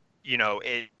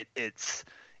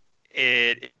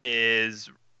 it is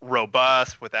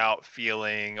robust without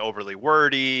feeling overly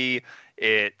wordy.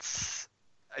 It's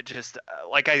just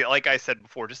like I said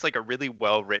before, just like a really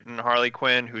well written Harley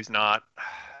Quinn who's not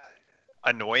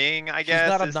annoying, I guess. She's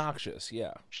not obnoxious,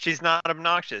 yeah. She's not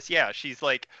obnoxious. Yeah, she's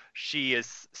like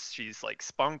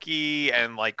spunky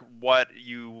and like what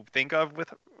you think of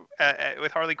with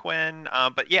Harley Quinn.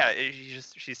 But yeah,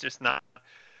 she's just not.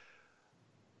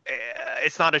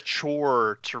 It's not a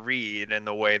chore to read in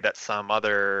the way that some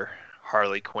other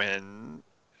Harley Quinn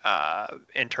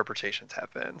interpretations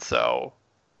have been. So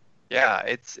yeah,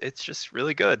 it's just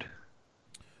really good.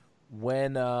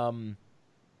 When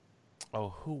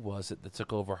who was it that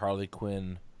took over Harley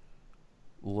Quinn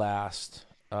last?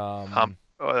 Sam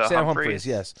Humphries,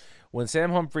 yes. When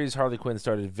Sam Humphries' Harley Quinn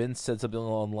started, Vince said something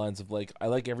along the lines of like, "I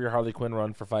like every Harley Quinn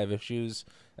run for 5 issues,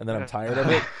 and then I'm tired of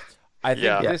it." I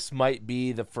think this might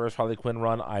be the first Harley Quinn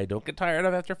run I don't get tired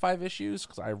of after 5 issues,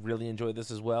 because I really enjoyed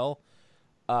this as well.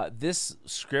 This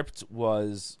script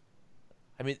was,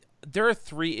 I mean, there are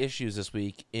 3 issues this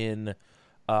week in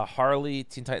Harley,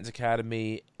 Teen Titans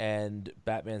Academy, and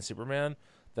Batman Superman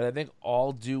that I think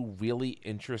all do really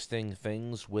interesting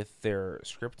things with their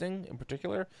scripting in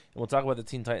particular. And we'll talk about the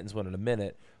Teen Titans one in a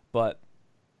minute. But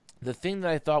the thing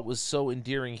that I thought was so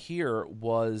endearing here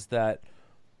was that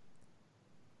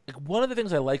one of the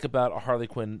things I like about a Harley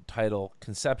Quinn title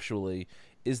conceptually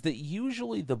is that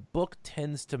usually the book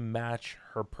tends to match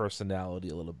her personality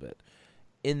a little bit,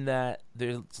 in that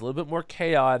it's a little bit more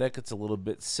chaotic, it's a little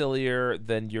bit sillier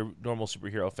than your normal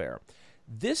superhero fare.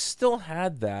 This still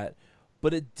had that,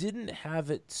 but it didn't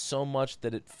have it so much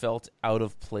that it felt out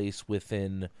of place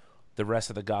within the rest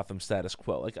of the Gotham status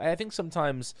quo. Like, I think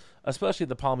sometimes, especially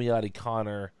the Palmiotti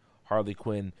Connor Harley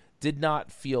Quinn, did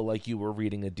not feel like you were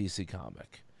reading a DC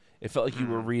comic. It felt like you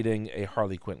were reading a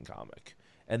Harley Quinn comic.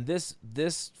 And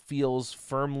this feels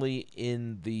firmly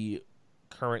in the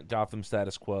current Gotham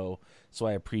status quo, so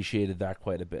I appreciated that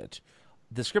quite a bit.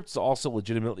 The script is also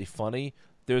legitimately funny.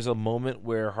 There's a moment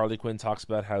where Harley Quinn talks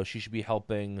about how she should be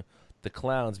helping the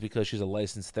clowns because she's a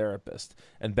licensed therapist,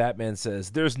 and Batman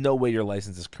says, "There's no way your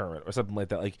license is current," or something like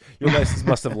that. Like, your license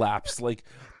must have lapsed. Like,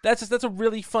 that's a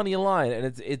really funny line,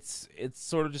 and it's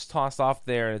sort of just tossed off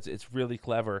there, and it's really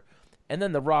clever. And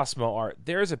then the Rossmo art.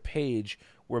 There's a page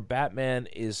where Batman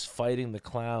is fighting the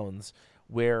clowns,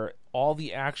 where all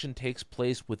the action takes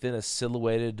place within a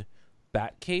silhouetted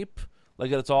bat cape.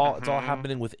 Like, it's all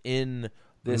happening within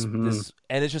this,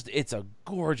 and it's a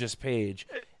gorgeous page.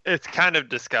 It's kind of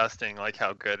disgusting, like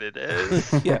how good it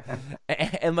is. Yeah,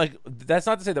 and like, that's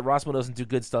not to say that Rossmo doesn't do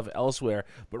good stuff elsewhere,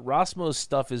 but Rossmo's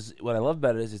stuff is, what I love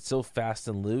about it is it's so fast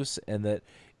and loose, and that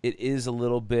it is a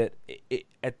little bit,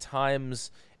 at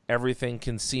times, everything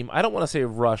can seem, I don't want to say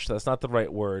rushed, that's not the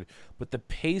right word, but the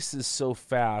pace is so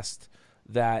fast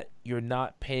that you're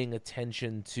not paying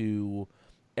attention to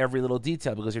every little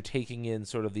detail because you're taking in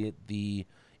sort of the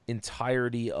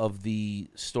entirety of the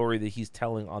story that he's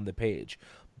telling on the page.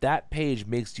 That page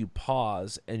makes you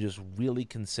pause and just really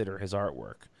consider his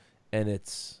artwork, and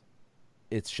it's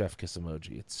chef kiss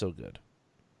emoji. It's so good.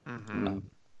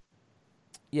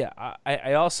 Yeah,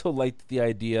 I also liked the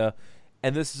idea,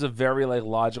 and this is a very like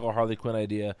logical Harley Quinn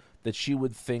idea, that she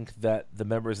would think that the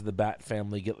members of the Bat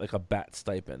family get like a bat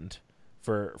stipend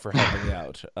for helping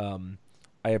out.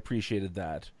 I appreciated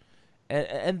that,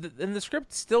 and the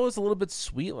script still is a little bit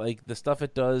sweet, like the stuff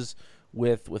it does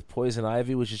with Poison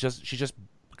Ivy, which is she's just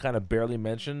kind of barely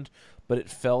mentioned, but it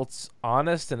felt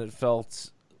honest, and it felt,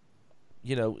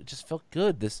 it just felt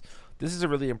good. This is a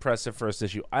really impressive first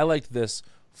issue. I liked this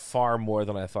far more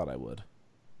than I thought I would.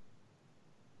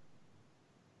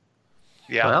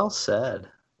 Yeah. Well said.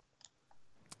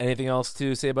 Anything else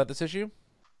to say about this issue?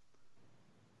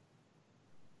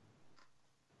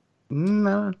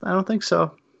 No, I don't think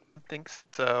so. I think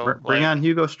so. Bring on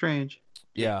Hugo Strange.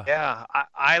 Yeah. Yeah.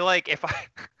 I like, if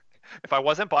I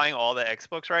wasn't buying all the X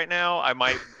books right now, I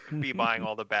might be buying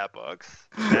all the Bat books.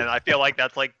 And I feel like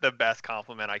that's like the best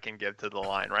compliment I can give to the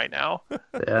line right now.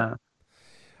 Yeah.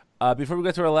 Before we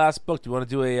get to our last book, do you want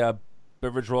to do a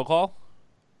beverage roll call?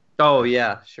 Oh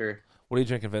yeah, sure. What are you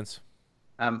drinking, Vince?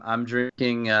 I'm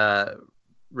drinking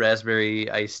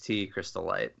raspberry iced tea Crystal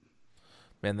Light.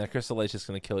 Man, that Crystal Light's just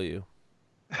gonna kill you.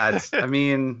 I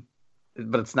mean,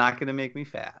 but it's not gonna make me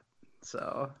fat.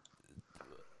 So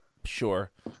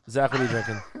sure. Zach, what are you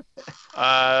drinking?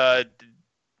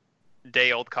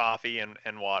 day-old coffee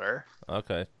and water.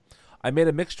 Okay. I made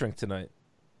a mixed drink tonight.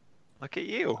 Look at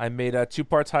you. I made 2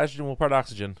 parts hydrogen, 1 part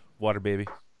oxygen. Water, baby.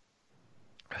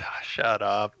 Shut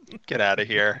up. Get out of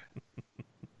here.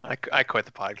 I quit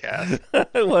the podcast.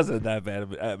 It wasn't that bad.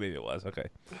 Maybe it was. Okay.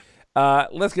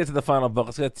 Let's get to the final book.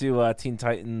 Let's get to Teen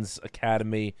Titans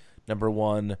Academy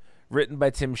 #1, written by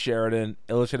Tim Sheridan,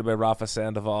 illustrated by Rafa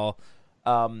Sandoval.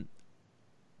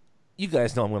 You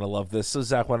guys know I'm going to love this. So,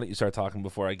 Zach, why don't you start talking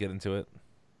before I get into it?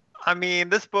 I mean,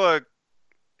 this book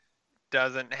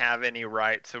doesn't have any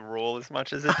right to rule as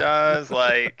much as it does.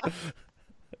 Like,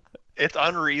 it's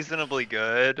unreasonably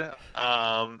good.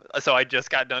 So I just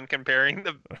got done comparing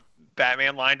the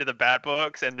Batman line to the Bat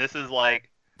books, and this is like,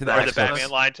 To or the X-Books. Batman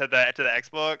line to the X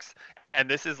books, and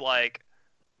this is like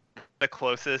the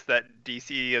closest that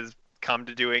DC has come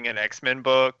to doing an X-Men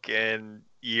book in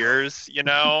years. You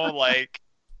know, like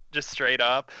just straight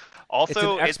up. Also,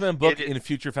 It's an X-Men book it- in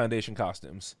Future Foundation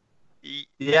costumes.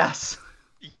 Yes.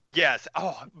 Yes.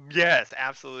 Oh, yes,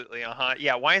 absolutely.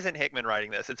 Yeah. Why isn't Hickman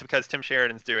writing this? It's because Tim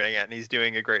Sheridan's doing it, and he's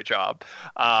doing a great job.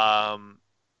 I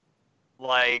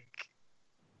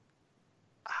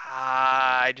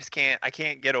just can't. I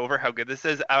can't get over how good this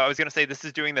is. I was gonna say this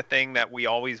is doing the thing that we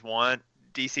always want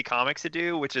DC Comics to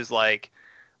do, which is like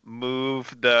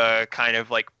move the kind of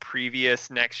like previous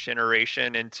next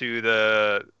generation into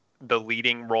the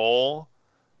leading role.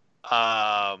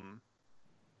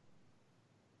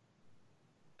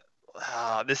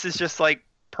 This is just like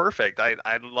perfect.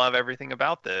 I love everything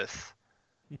about this.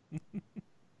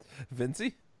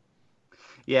 Vincey?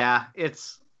 Yeah,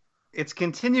 it's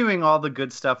continuing all the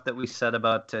good stuff that we said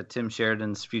about Tim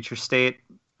Sheridan's Future State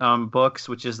books,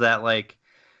 which is that, like,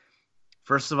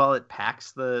 first of all, it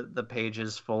packs the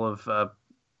pages full of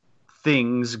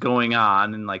things going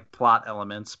on and like plot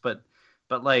elements, but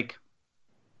like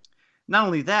not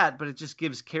only that, but it just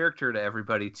gives character to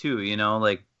everybody too. You know,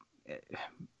 like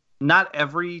not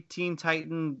every Teen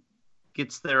Titan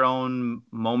gets their own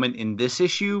moment in this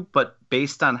issue, but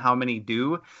based on how many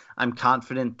do, I'm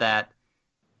confident that,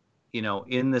 you know,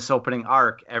 in this opening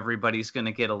arc, everybody's going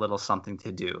to get a little something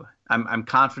to do. I'm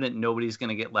confident nobody's going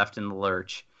to get left in the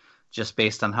lurch just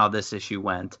based on how this issue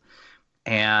went.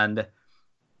 And,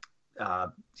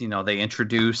 you know, they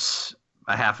introduce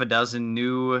a half a dozen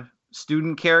new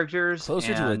student characters.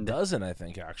 Closer to a dozen, I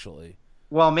think, actually.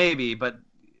 Well, maybe, but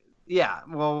yeah.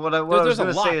 Well, what I was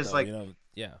going to say is, like, you know,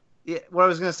 yeah. What I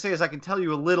was going to say is I can tell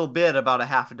you a little bit about a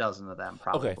half a dozen of them,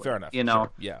 probably. Okay, fair enough. You know,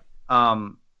 sure. Yeah.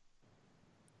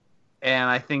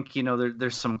 And I think, you know,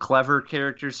 there's some clever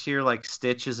characters here. Like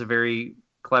Stitch is a very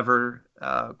clever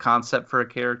concept for a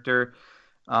character.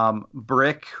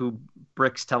 Brick, who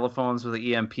bricks telephones with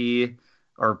an EMP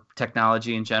or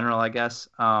technology in general, I guess.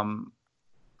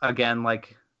 Again,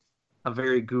 like a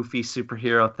very goofy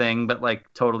superhero thing, but like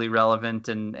totally relevant,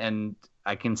 and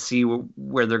I can see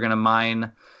where they're gonna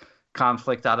mine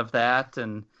conflict out of that.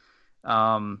 And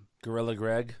Gorilla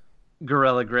Greg,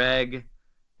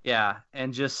 yeah,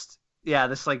 and just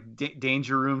this like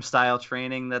danger room style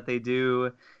training that they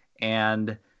do,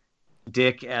 and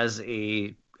Dick as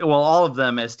all of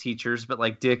them as teachers, but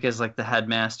like Dick as like the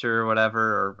headmaster or whatever,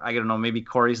 or I don't know, maybe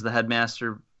Corey's the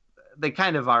headmaster. They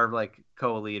kind of are like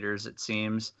co-leaders, it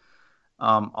seems.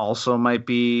 Also might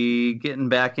be getting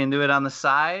back into it on the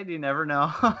side. You never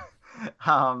know.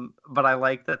 But I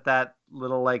like that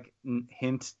little like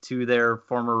hint to their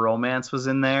former romance was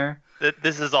in there.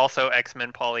 This is also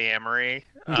X-Men polyamory.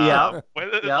 Yeah.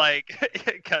 Like,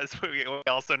 because we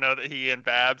also know that he and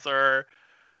Babs are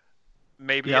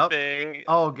maybe a thing.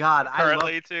 Oh God,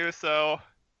 currently too. So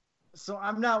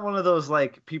I'm not one of those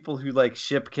like people who like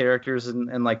ship characters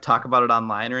and like talk about it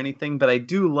online or anything, but I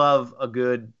do love a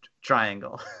good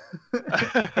triangle.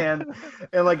 and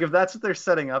like if that's what they're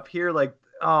setting up here, like,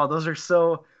 oh, those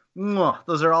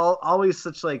are always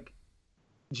such like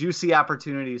juicy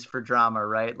opportunities for drama,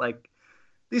 right? Like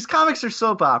these comics are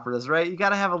soap operas, right? You got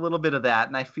to have a little bit of that,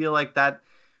 and I feel like that,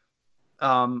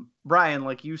 Brian,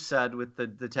 like you said with the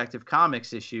Detective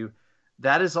Comics issue,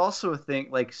 that is also a thing.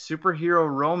 Like superhero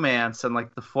romance and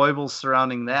like the foibles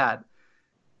surrounding that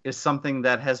is something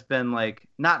that has been like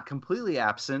not completely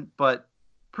absent, but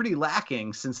pretty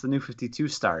lacking since the New 52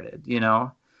 started, you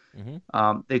know?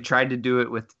 Mm-hmm. They tried to do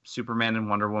it with Superman and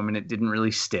Wonder Woman. It didn't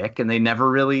really stick, and they don't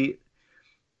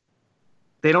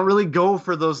really go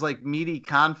for those like meaty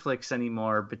conflicts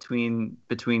anymore between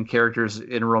characters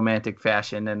in a romantic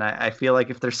fashion. And I feel like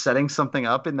if they're setting something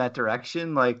up in that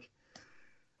direction, like,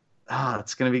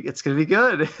 it's gonna be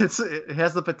good. It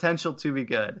has the potential to be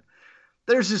good.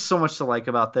 There's just so much to like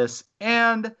about this,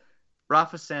 and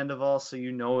Rafa Sandoval, so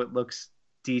you know it looks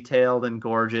detailed and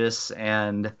gorgeous,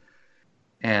 and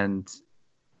and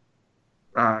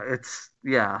I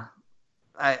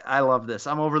love this.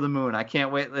 I'm over the moon. I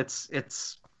can't wait.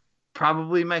 It's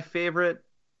probably my favorite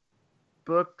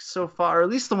book so far, or at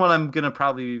least the one I'm gonna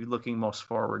probably be looking most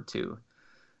forward to,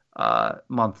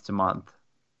 month to month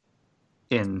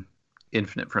in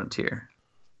Infinite Frontier.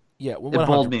 Yeah, well, It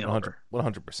bowled me over.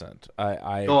 100%.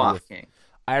 I Go agree off, with, King.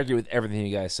 I agree with everything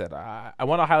you guys said. I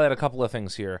want to highlight a couple of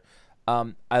things here.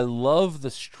 I love the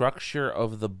structure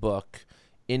of the book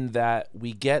in that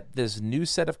we get this new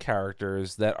set of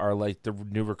characters that are like the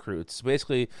new recruits.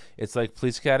 Basically, it's like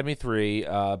Police Academy 3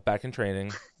 back in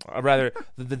training. Rather,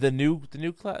 the new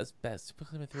class, best Police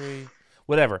Academy 3.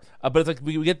 Whatever. But it's like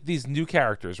we get these new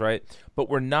characters, right? But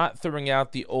we're not throwing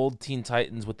out the old Teen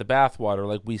Titans with the bathwater.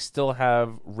 Like, we still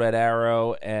have Red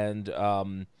Arrow and,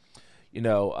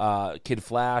 Kid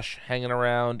Flash hanging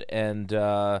around, and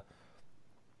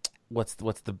what's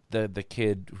the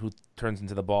kid who turns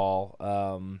into the ball?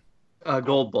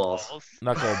 Gold balls.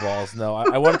 Not gold balls. No,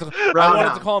 I wanted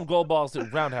to call him gold balls.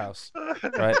 Roundhouse,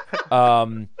 right?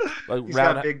 He's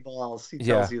got big balls. He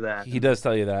tells you that. He does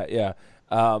tell you that. Yeah.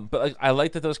 But like, I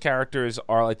like that those characters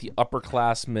are like the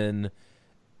upperclassmen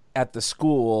at the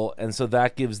school, and so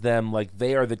that gives them, like,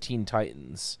 they are the Teen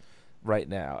Titans right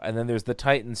now. And then there's the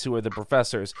Titans who are the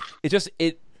professors.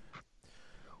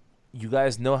 You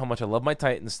guys know how much I love my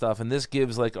Titan stuff, and this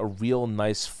gives like a real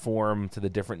nice form to the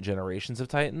different generations of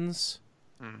Titans.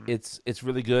 Mm-hmm. It's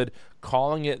really good.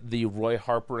 Calling it the Roy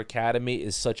Harper Academy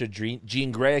is such a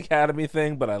Jean Grey Academy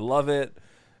thing, but I love it.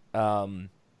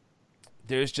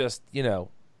 There's just,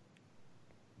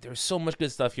 there's so much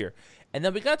good stuff here. And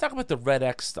then we got to talk about the Red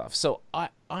X stuff. So I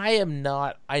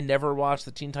never watched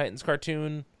the Teen Titans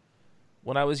cartoon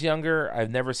when I was younger.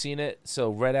 I've never seen it. So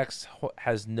Red X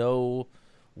has no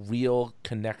real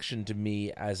connection to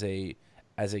me as a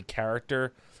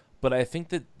character. But I think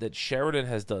that Sheridan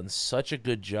has done such a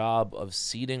good job of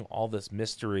seeding all this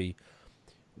mystery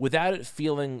without it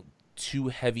feeling too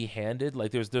heavy-handed.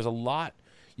 Like, there's a lot.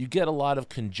 You get a lot of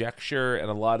conjecture and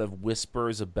a lot of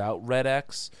whispers about Red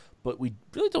X, but we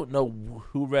really don't know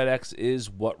who Red X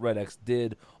is, what Red X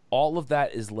did. All of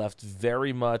that is left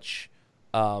very much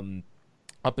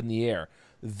up in the air.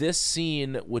 This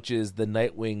scene, which is the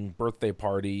Nightwing birthday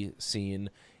party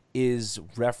scene, is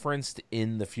referenced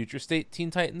in the Future State Teen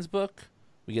Titans book.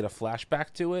 We get a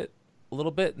flashback to it a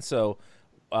little bit, and so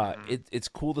it's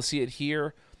cool to see it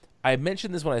here. I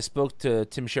mentioned this when I spoke to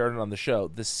Tim Sheridan on the show.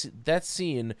 That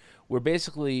scene where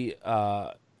basically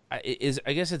I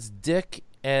guess it's Dick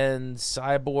and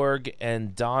Cyborg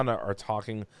and Donna are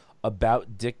talking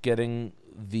about Dick getting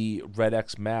the Red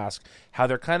X mask, how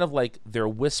they're kind of like they're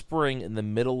whispering in the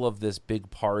middle of this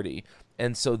big party.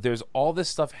 And so there's all this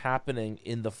stuff happening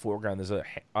in the foreground. There's a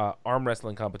arm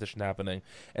wrestling competition happening.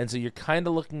 And so you're kind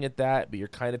of looking at that, but you're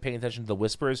kind of paying attention to the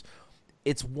whispers.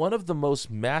 It's one of the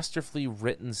most masterfully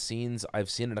written scenes I've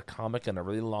seen in a comic in a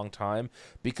really long time,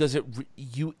 because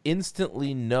you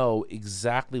instantly know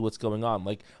exactly what's going on.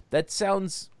 Like, that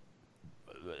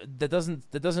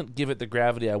doesn't give it the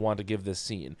gravity I want to give this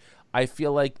scene. I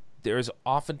feel like there's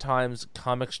oftentimes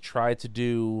comics try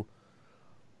to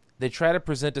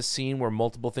present a scene where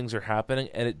multiple things are happening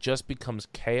and it just becomes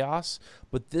chaos,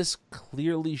 but this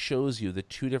clearly shows you the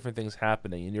two different things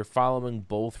happening and you're following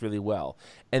both really well.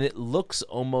 And it looks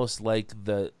almost like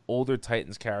the older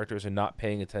Titans characters are not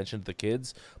paying attention to the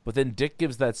kids, but then Dick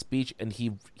gives that speech and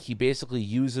he basically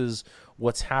uses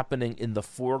what's happening in the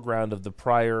foreground of the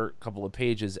prior couple of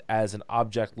pages as an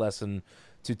object lesson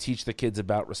to teach the kids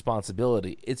about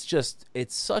responsibility. It's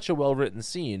such a well-written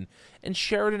scene, and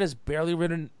Sheridan has barely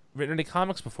written any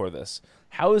comics before this.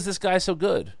 How is this guy so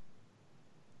good?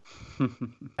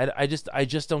 I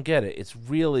just don't get it. It's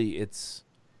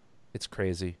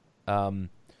crazy.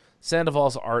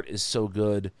 Sandoval's art is so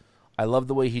good. I love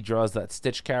the way he draws that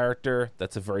Stitch character.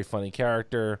 That's a very funny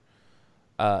character.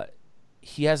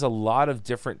 He has a lot of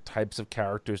different types of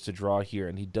characters to draw here,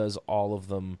 and he does all of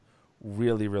them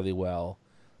really, really well.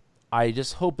 I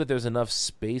just hope that there's enough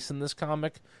space in this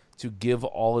comic to give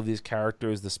all of these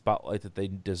characters the spotlight that they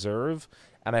deserve,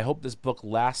 and I hope this book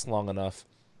lasts long enough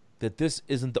that this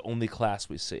isn't the only class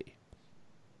we see.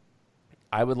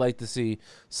 I would like to see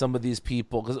some of these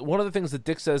people, because one of the things that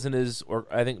Dick says in his, or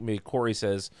I think maybe Corey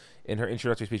says in her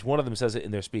introductory speech, one of them says it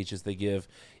in their speeches they give,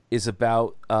 is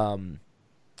about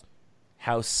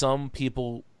how some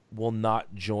people will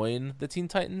not join the Teen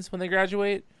Titans when they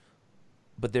graduate,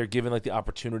 but they're given like the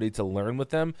opportunity to learn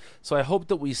with them. So I hope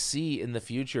that we see in the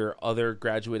future other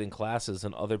graduating classes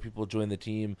and other people join the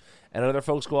team and other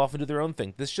folks go off and do their own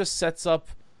thing. This just sets up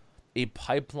a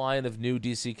pipeline of new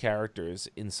DC characters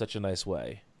in such a nice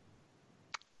way.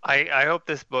 I hope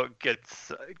this book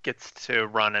gets to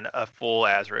run a full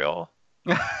Azrael.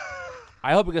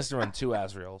 I hope it gets to run 2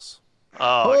 Azraels.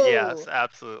 Oh Oh. yes,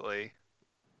 absolutely.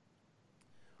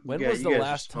 When Yeah, was you the guys are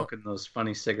last time? smoking those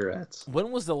funny cigarettes?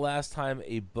 When was the last time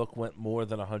a book went more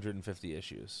than 150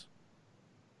 issues?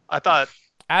 I thought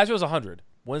Azrael's 100.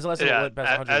 When's the last time it yeah, went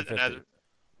past 150?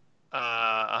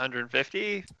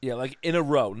 150. Yeah, like in a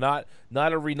row, not a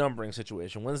renumbering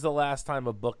situation. When's the last time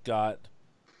a book got?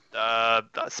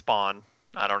 Spawn.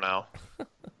 I don't know.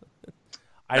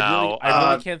 I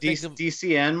really can't think of.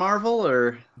 DC and Marvel,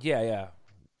 or Yeah.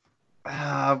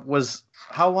 was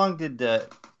how long did the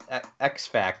X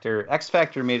Factor? X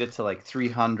Factor made it to like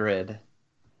 300.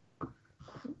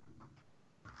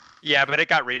 Yeah, but it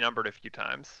got renumbered a few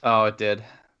times. Oh, it did.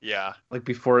 Yeah. Like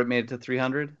before it made it to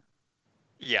 300.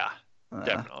 Yeah.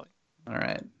 Definitely. All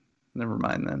right, never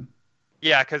mind then.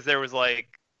 Yeah, because there was like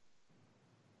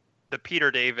the Peter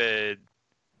David.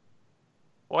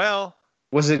 Well,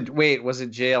 Was it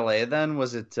JLA then?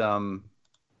 Was it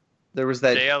there was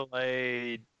that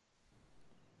JLA.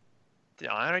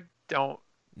 I don't.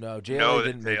 No, JLA No,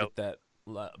 didn't make JLA it that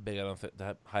big. I don't think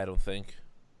that high. I don't think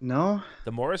No?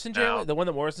 the Morrison No. JLA, the one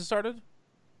that Morrison started.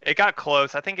 It got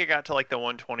close. I think it got to like the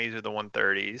 120s or the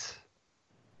 130s.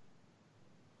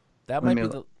 That Let might me be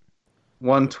look.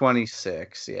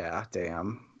 126. Yeah,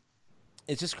 damn.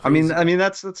 It's just crazy. I mean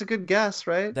that's a good guess,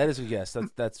 right? That is a guess.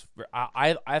 That's.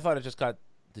 I thought it just got.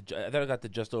 I thought it got to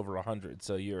just over 100.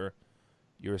 So you're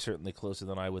certainly closer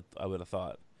than I would have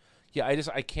thought. Yeah,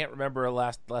 I can't remember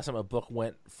last time a book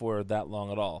went for that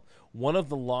long at all. One of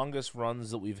the longest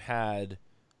runs that we've had,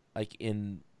 like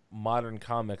in modern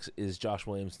comics, is Josh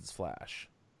Williamson's Flash,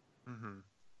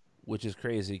 which is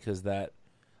crazy because that.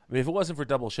 I mean, if it wasn't for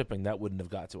double shipping, that wouldn't have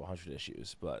got to 100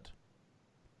 issues. But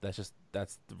that's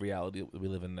the reality that we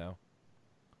live in now.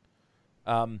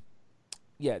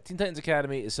 Yeah, Teen Titans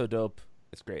Academy is so dope.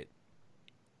 It's great.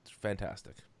 It's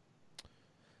fantastic.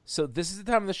 So this is the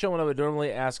time of the show when I would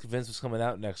normally ask Vince what's coming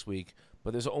out next week,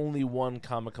 but there's only one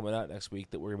comic coming out next week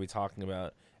that we're going to be talking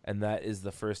about, and that is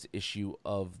the first issue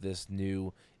of this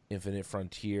new Infinite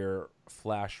Frontier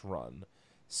Flash run.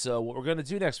 So what we're going to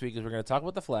do next week is we're going to talk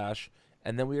about the Flash,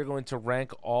 and then we are going to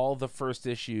rank all the first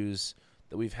issues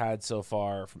that we've had so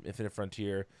far from Infinite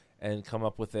Frontier and come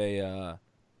up with a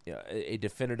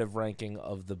definitive ranking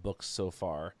of the books so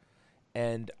far.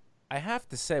 And I have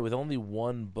to say, with only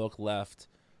one book left,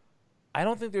 I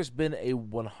don't think there's been a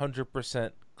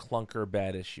 100% clunker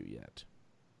bad issue yet.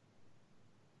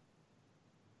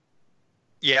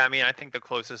 Yeah, I mean, I think the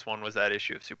closest one was that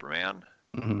issue of Superman.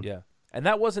 Mm-hmm. Yeah. And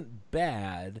that wasn't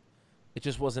bad. It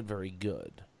just wasn't very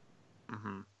good.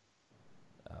 Mm-hmm.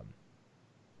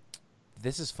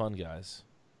 This is fun, guys.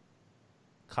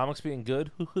 Comics being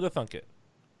good, who'd have thunk it?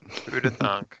 Who'd have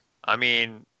thunk? I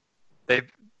mean, they've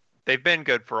been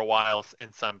good for a while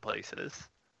in some places,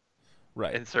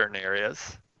 Right. in certain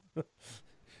areas.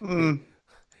 Mm.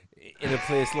 In a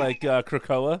place like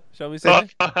Krakoa, shall we say?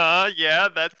 Yeah,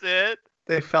 that's it.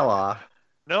 They fell off.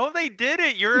 No, they did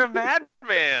it. You're a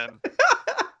madman.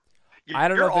 I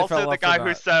don't know You're if they also fell the off or guy who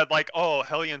not. said, like, oh,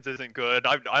 Hellions isn't good.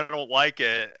 I don't like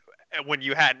it. When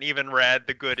you hadn't even read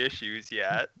the good issues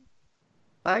yet.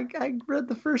 I read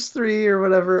the first 3 or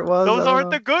whatever it was. Those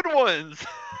aren't the good ones.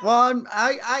 Well,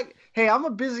 I'm a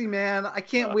busy man. I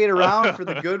can't wait around for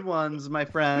the good ones, my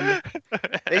friend.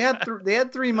 They had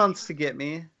 3 months to get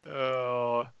me.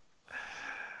 Oh,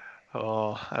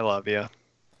 I love you. I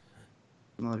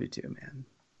love you too, man.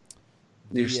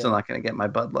 You're still not gonna get my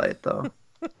Bud Light though.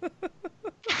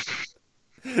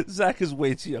 Zach is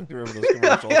way too young to remember those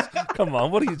commercials. Come on,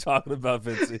 what are you talking about,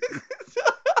 Vincey?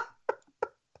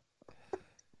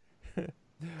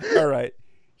 All right.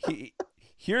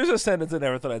 Here's a sentence I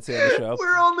never thought I'd say on the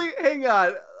show. Hang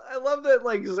on. I love that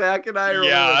like Zach and I are only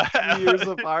like 2 years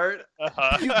apart.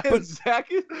 And Zach,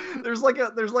 there's like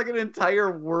an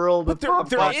entire world of pop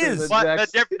there culture is. that But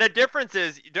Zach's- the difference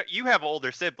is you have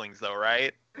older siblings, though,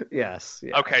 right? Yes.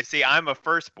 Yeah. Okay, see, I'm a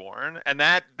firstborn, and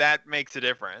that makes a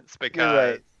difference You're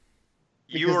because right.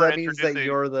 you Because were that means that introducing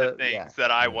you're the- things yeah.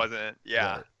 that I wasn't.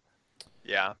 Yeah, Right.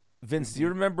 yeah. Vince, do you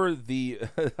remember the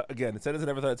again? A sentence I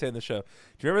never thought I'd say on the show.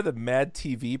 Do you remember the Mad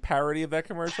TV parody of that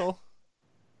commercial?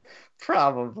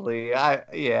 Probably.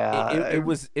 It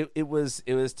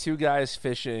was 2 guys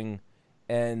fishing,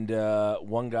 and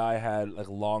one guy had like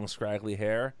long scraggly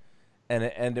hair, and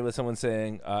it ended with someone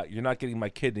saying, "You're not getting my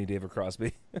kidney, David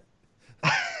Crosby."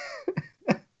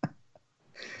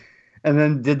 And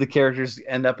then did the characters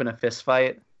end up in a fist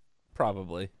fight?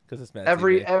 Probably because it's Mad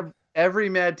Every TV. every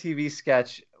Mad TV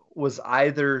sketch was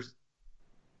either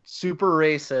super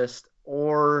racist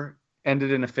or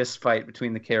ended in a fist fight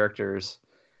between the characters.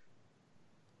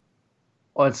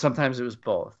 Oh, and sometimes it was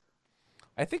both.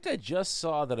 I think I just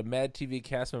saw that a Mad TV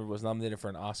cast member was nominated for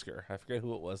an Oscar. I forget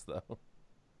who it was, though.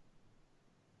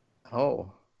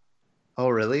 Oh. Oh,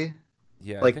 really?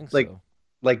 Yeah, Like, I think so.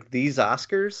 Like these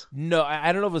Oscars? No,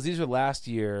 I don't know if these were last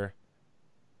year.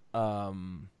 But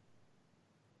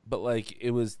like they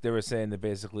were saying that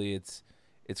basically it's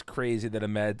crazy that a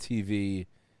Mad TV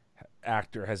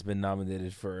actor has been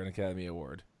nominated for an Academy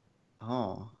Award.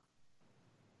 Oh.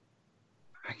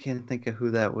 I can't think of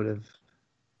who that would have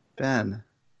been.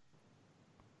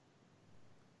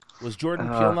 Was Jordan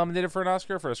Peele nominated for an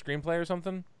Oscar for a screenplay or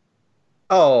something?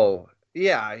 Oh,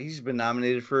 yeah, he's been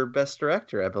nominated for Best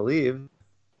Director, I believe.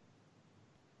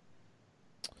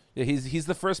 Yeah, he's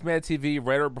the first Mad TV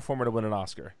writer or performer to win an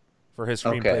Oscar for his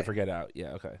screenplay Okay. for Get Out.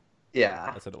 Yeah, okay.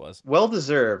 Yeah. That's what it was. Well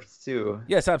deserved, too.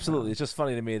 Yes, absolutely. It's just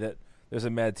funny to me that there's a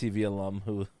Mad TV alum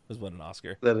who has won an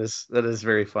Oscar. That is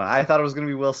very fun. I thought it was going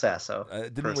to be Will Sasso.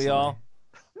 Didn't we all?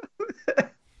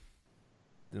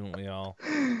 Didn't we all?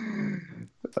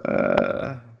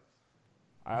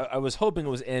 I was hoping it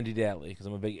was Andy Daly because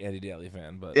I'm a big Andy Daly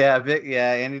fan, but yeah,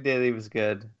 Andy Daly was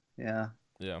good. Yeah.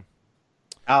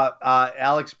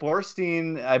 Alex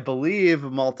Borstein, I believe,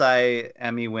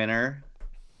 multi-Emmy winner.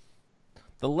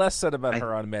 The less said about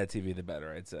her on Mad TV, the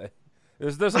better, I'd say.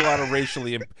 There's a lot of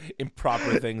racially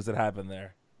improper things that happen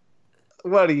there.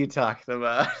 What are you talking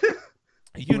about?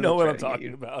 You know what I'm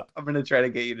talking about. I'm gonna try to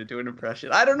get you to do an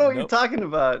impression. I don't know what you're talking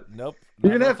about. Nope.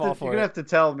 You're gonna have to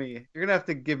tell me. You're gonna have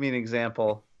to give me an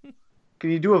example.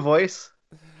 Can you do a voice?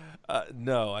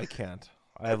 No, I can't.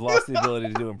 I have lost the ability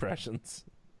to do impressions.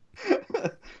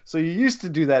 So you used to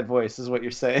do that voice, is what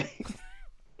you're saying.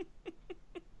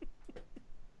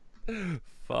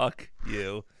 Fuck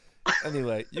you.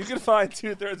 Anyway, you can find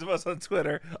 2/3 of us on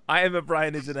Twitter. I am at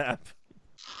Brian Isenap.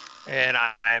 And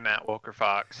I am at Walker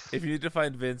Fox. If you need to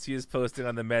find Vince, he is posting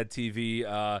on the Mad TV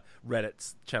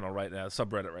Reddit channel right now,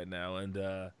 subreddit right now, and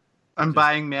I'm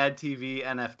buying Mad TV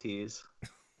NFTs.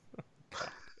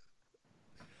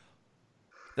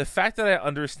 The fact that I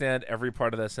understand every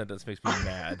part of that sentence makes me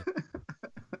mad.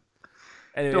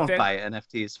 Anyway, don't buy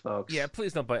NFTs, folks. Yeah,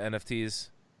 please don't buy NFTs.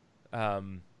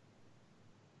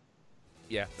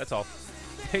 Yeah, that's all.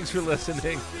 Thanks for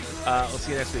listening. We'll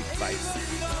see you next week. Bye.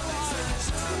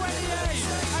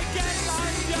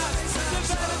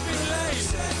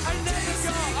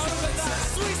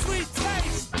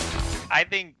 I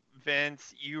think,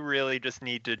 Vince, you really just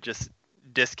need to just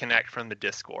disconnect from the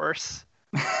discourse.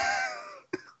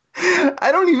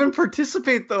 I don't even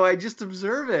participate, though. I just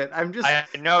observe it. I'm just. I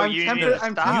know you need to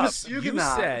stop.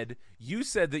 You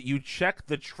said that you check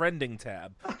the trending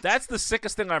tab. That's the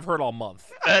sickest thing I've heard all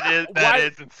month. That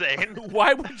is insane.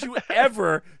 Why would you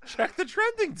ever check the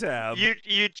trending tab?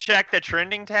 You check the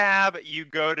trending tab. You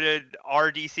go to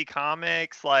RDC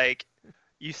Comics. Like,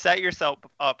 you set yourself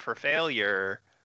up for failure.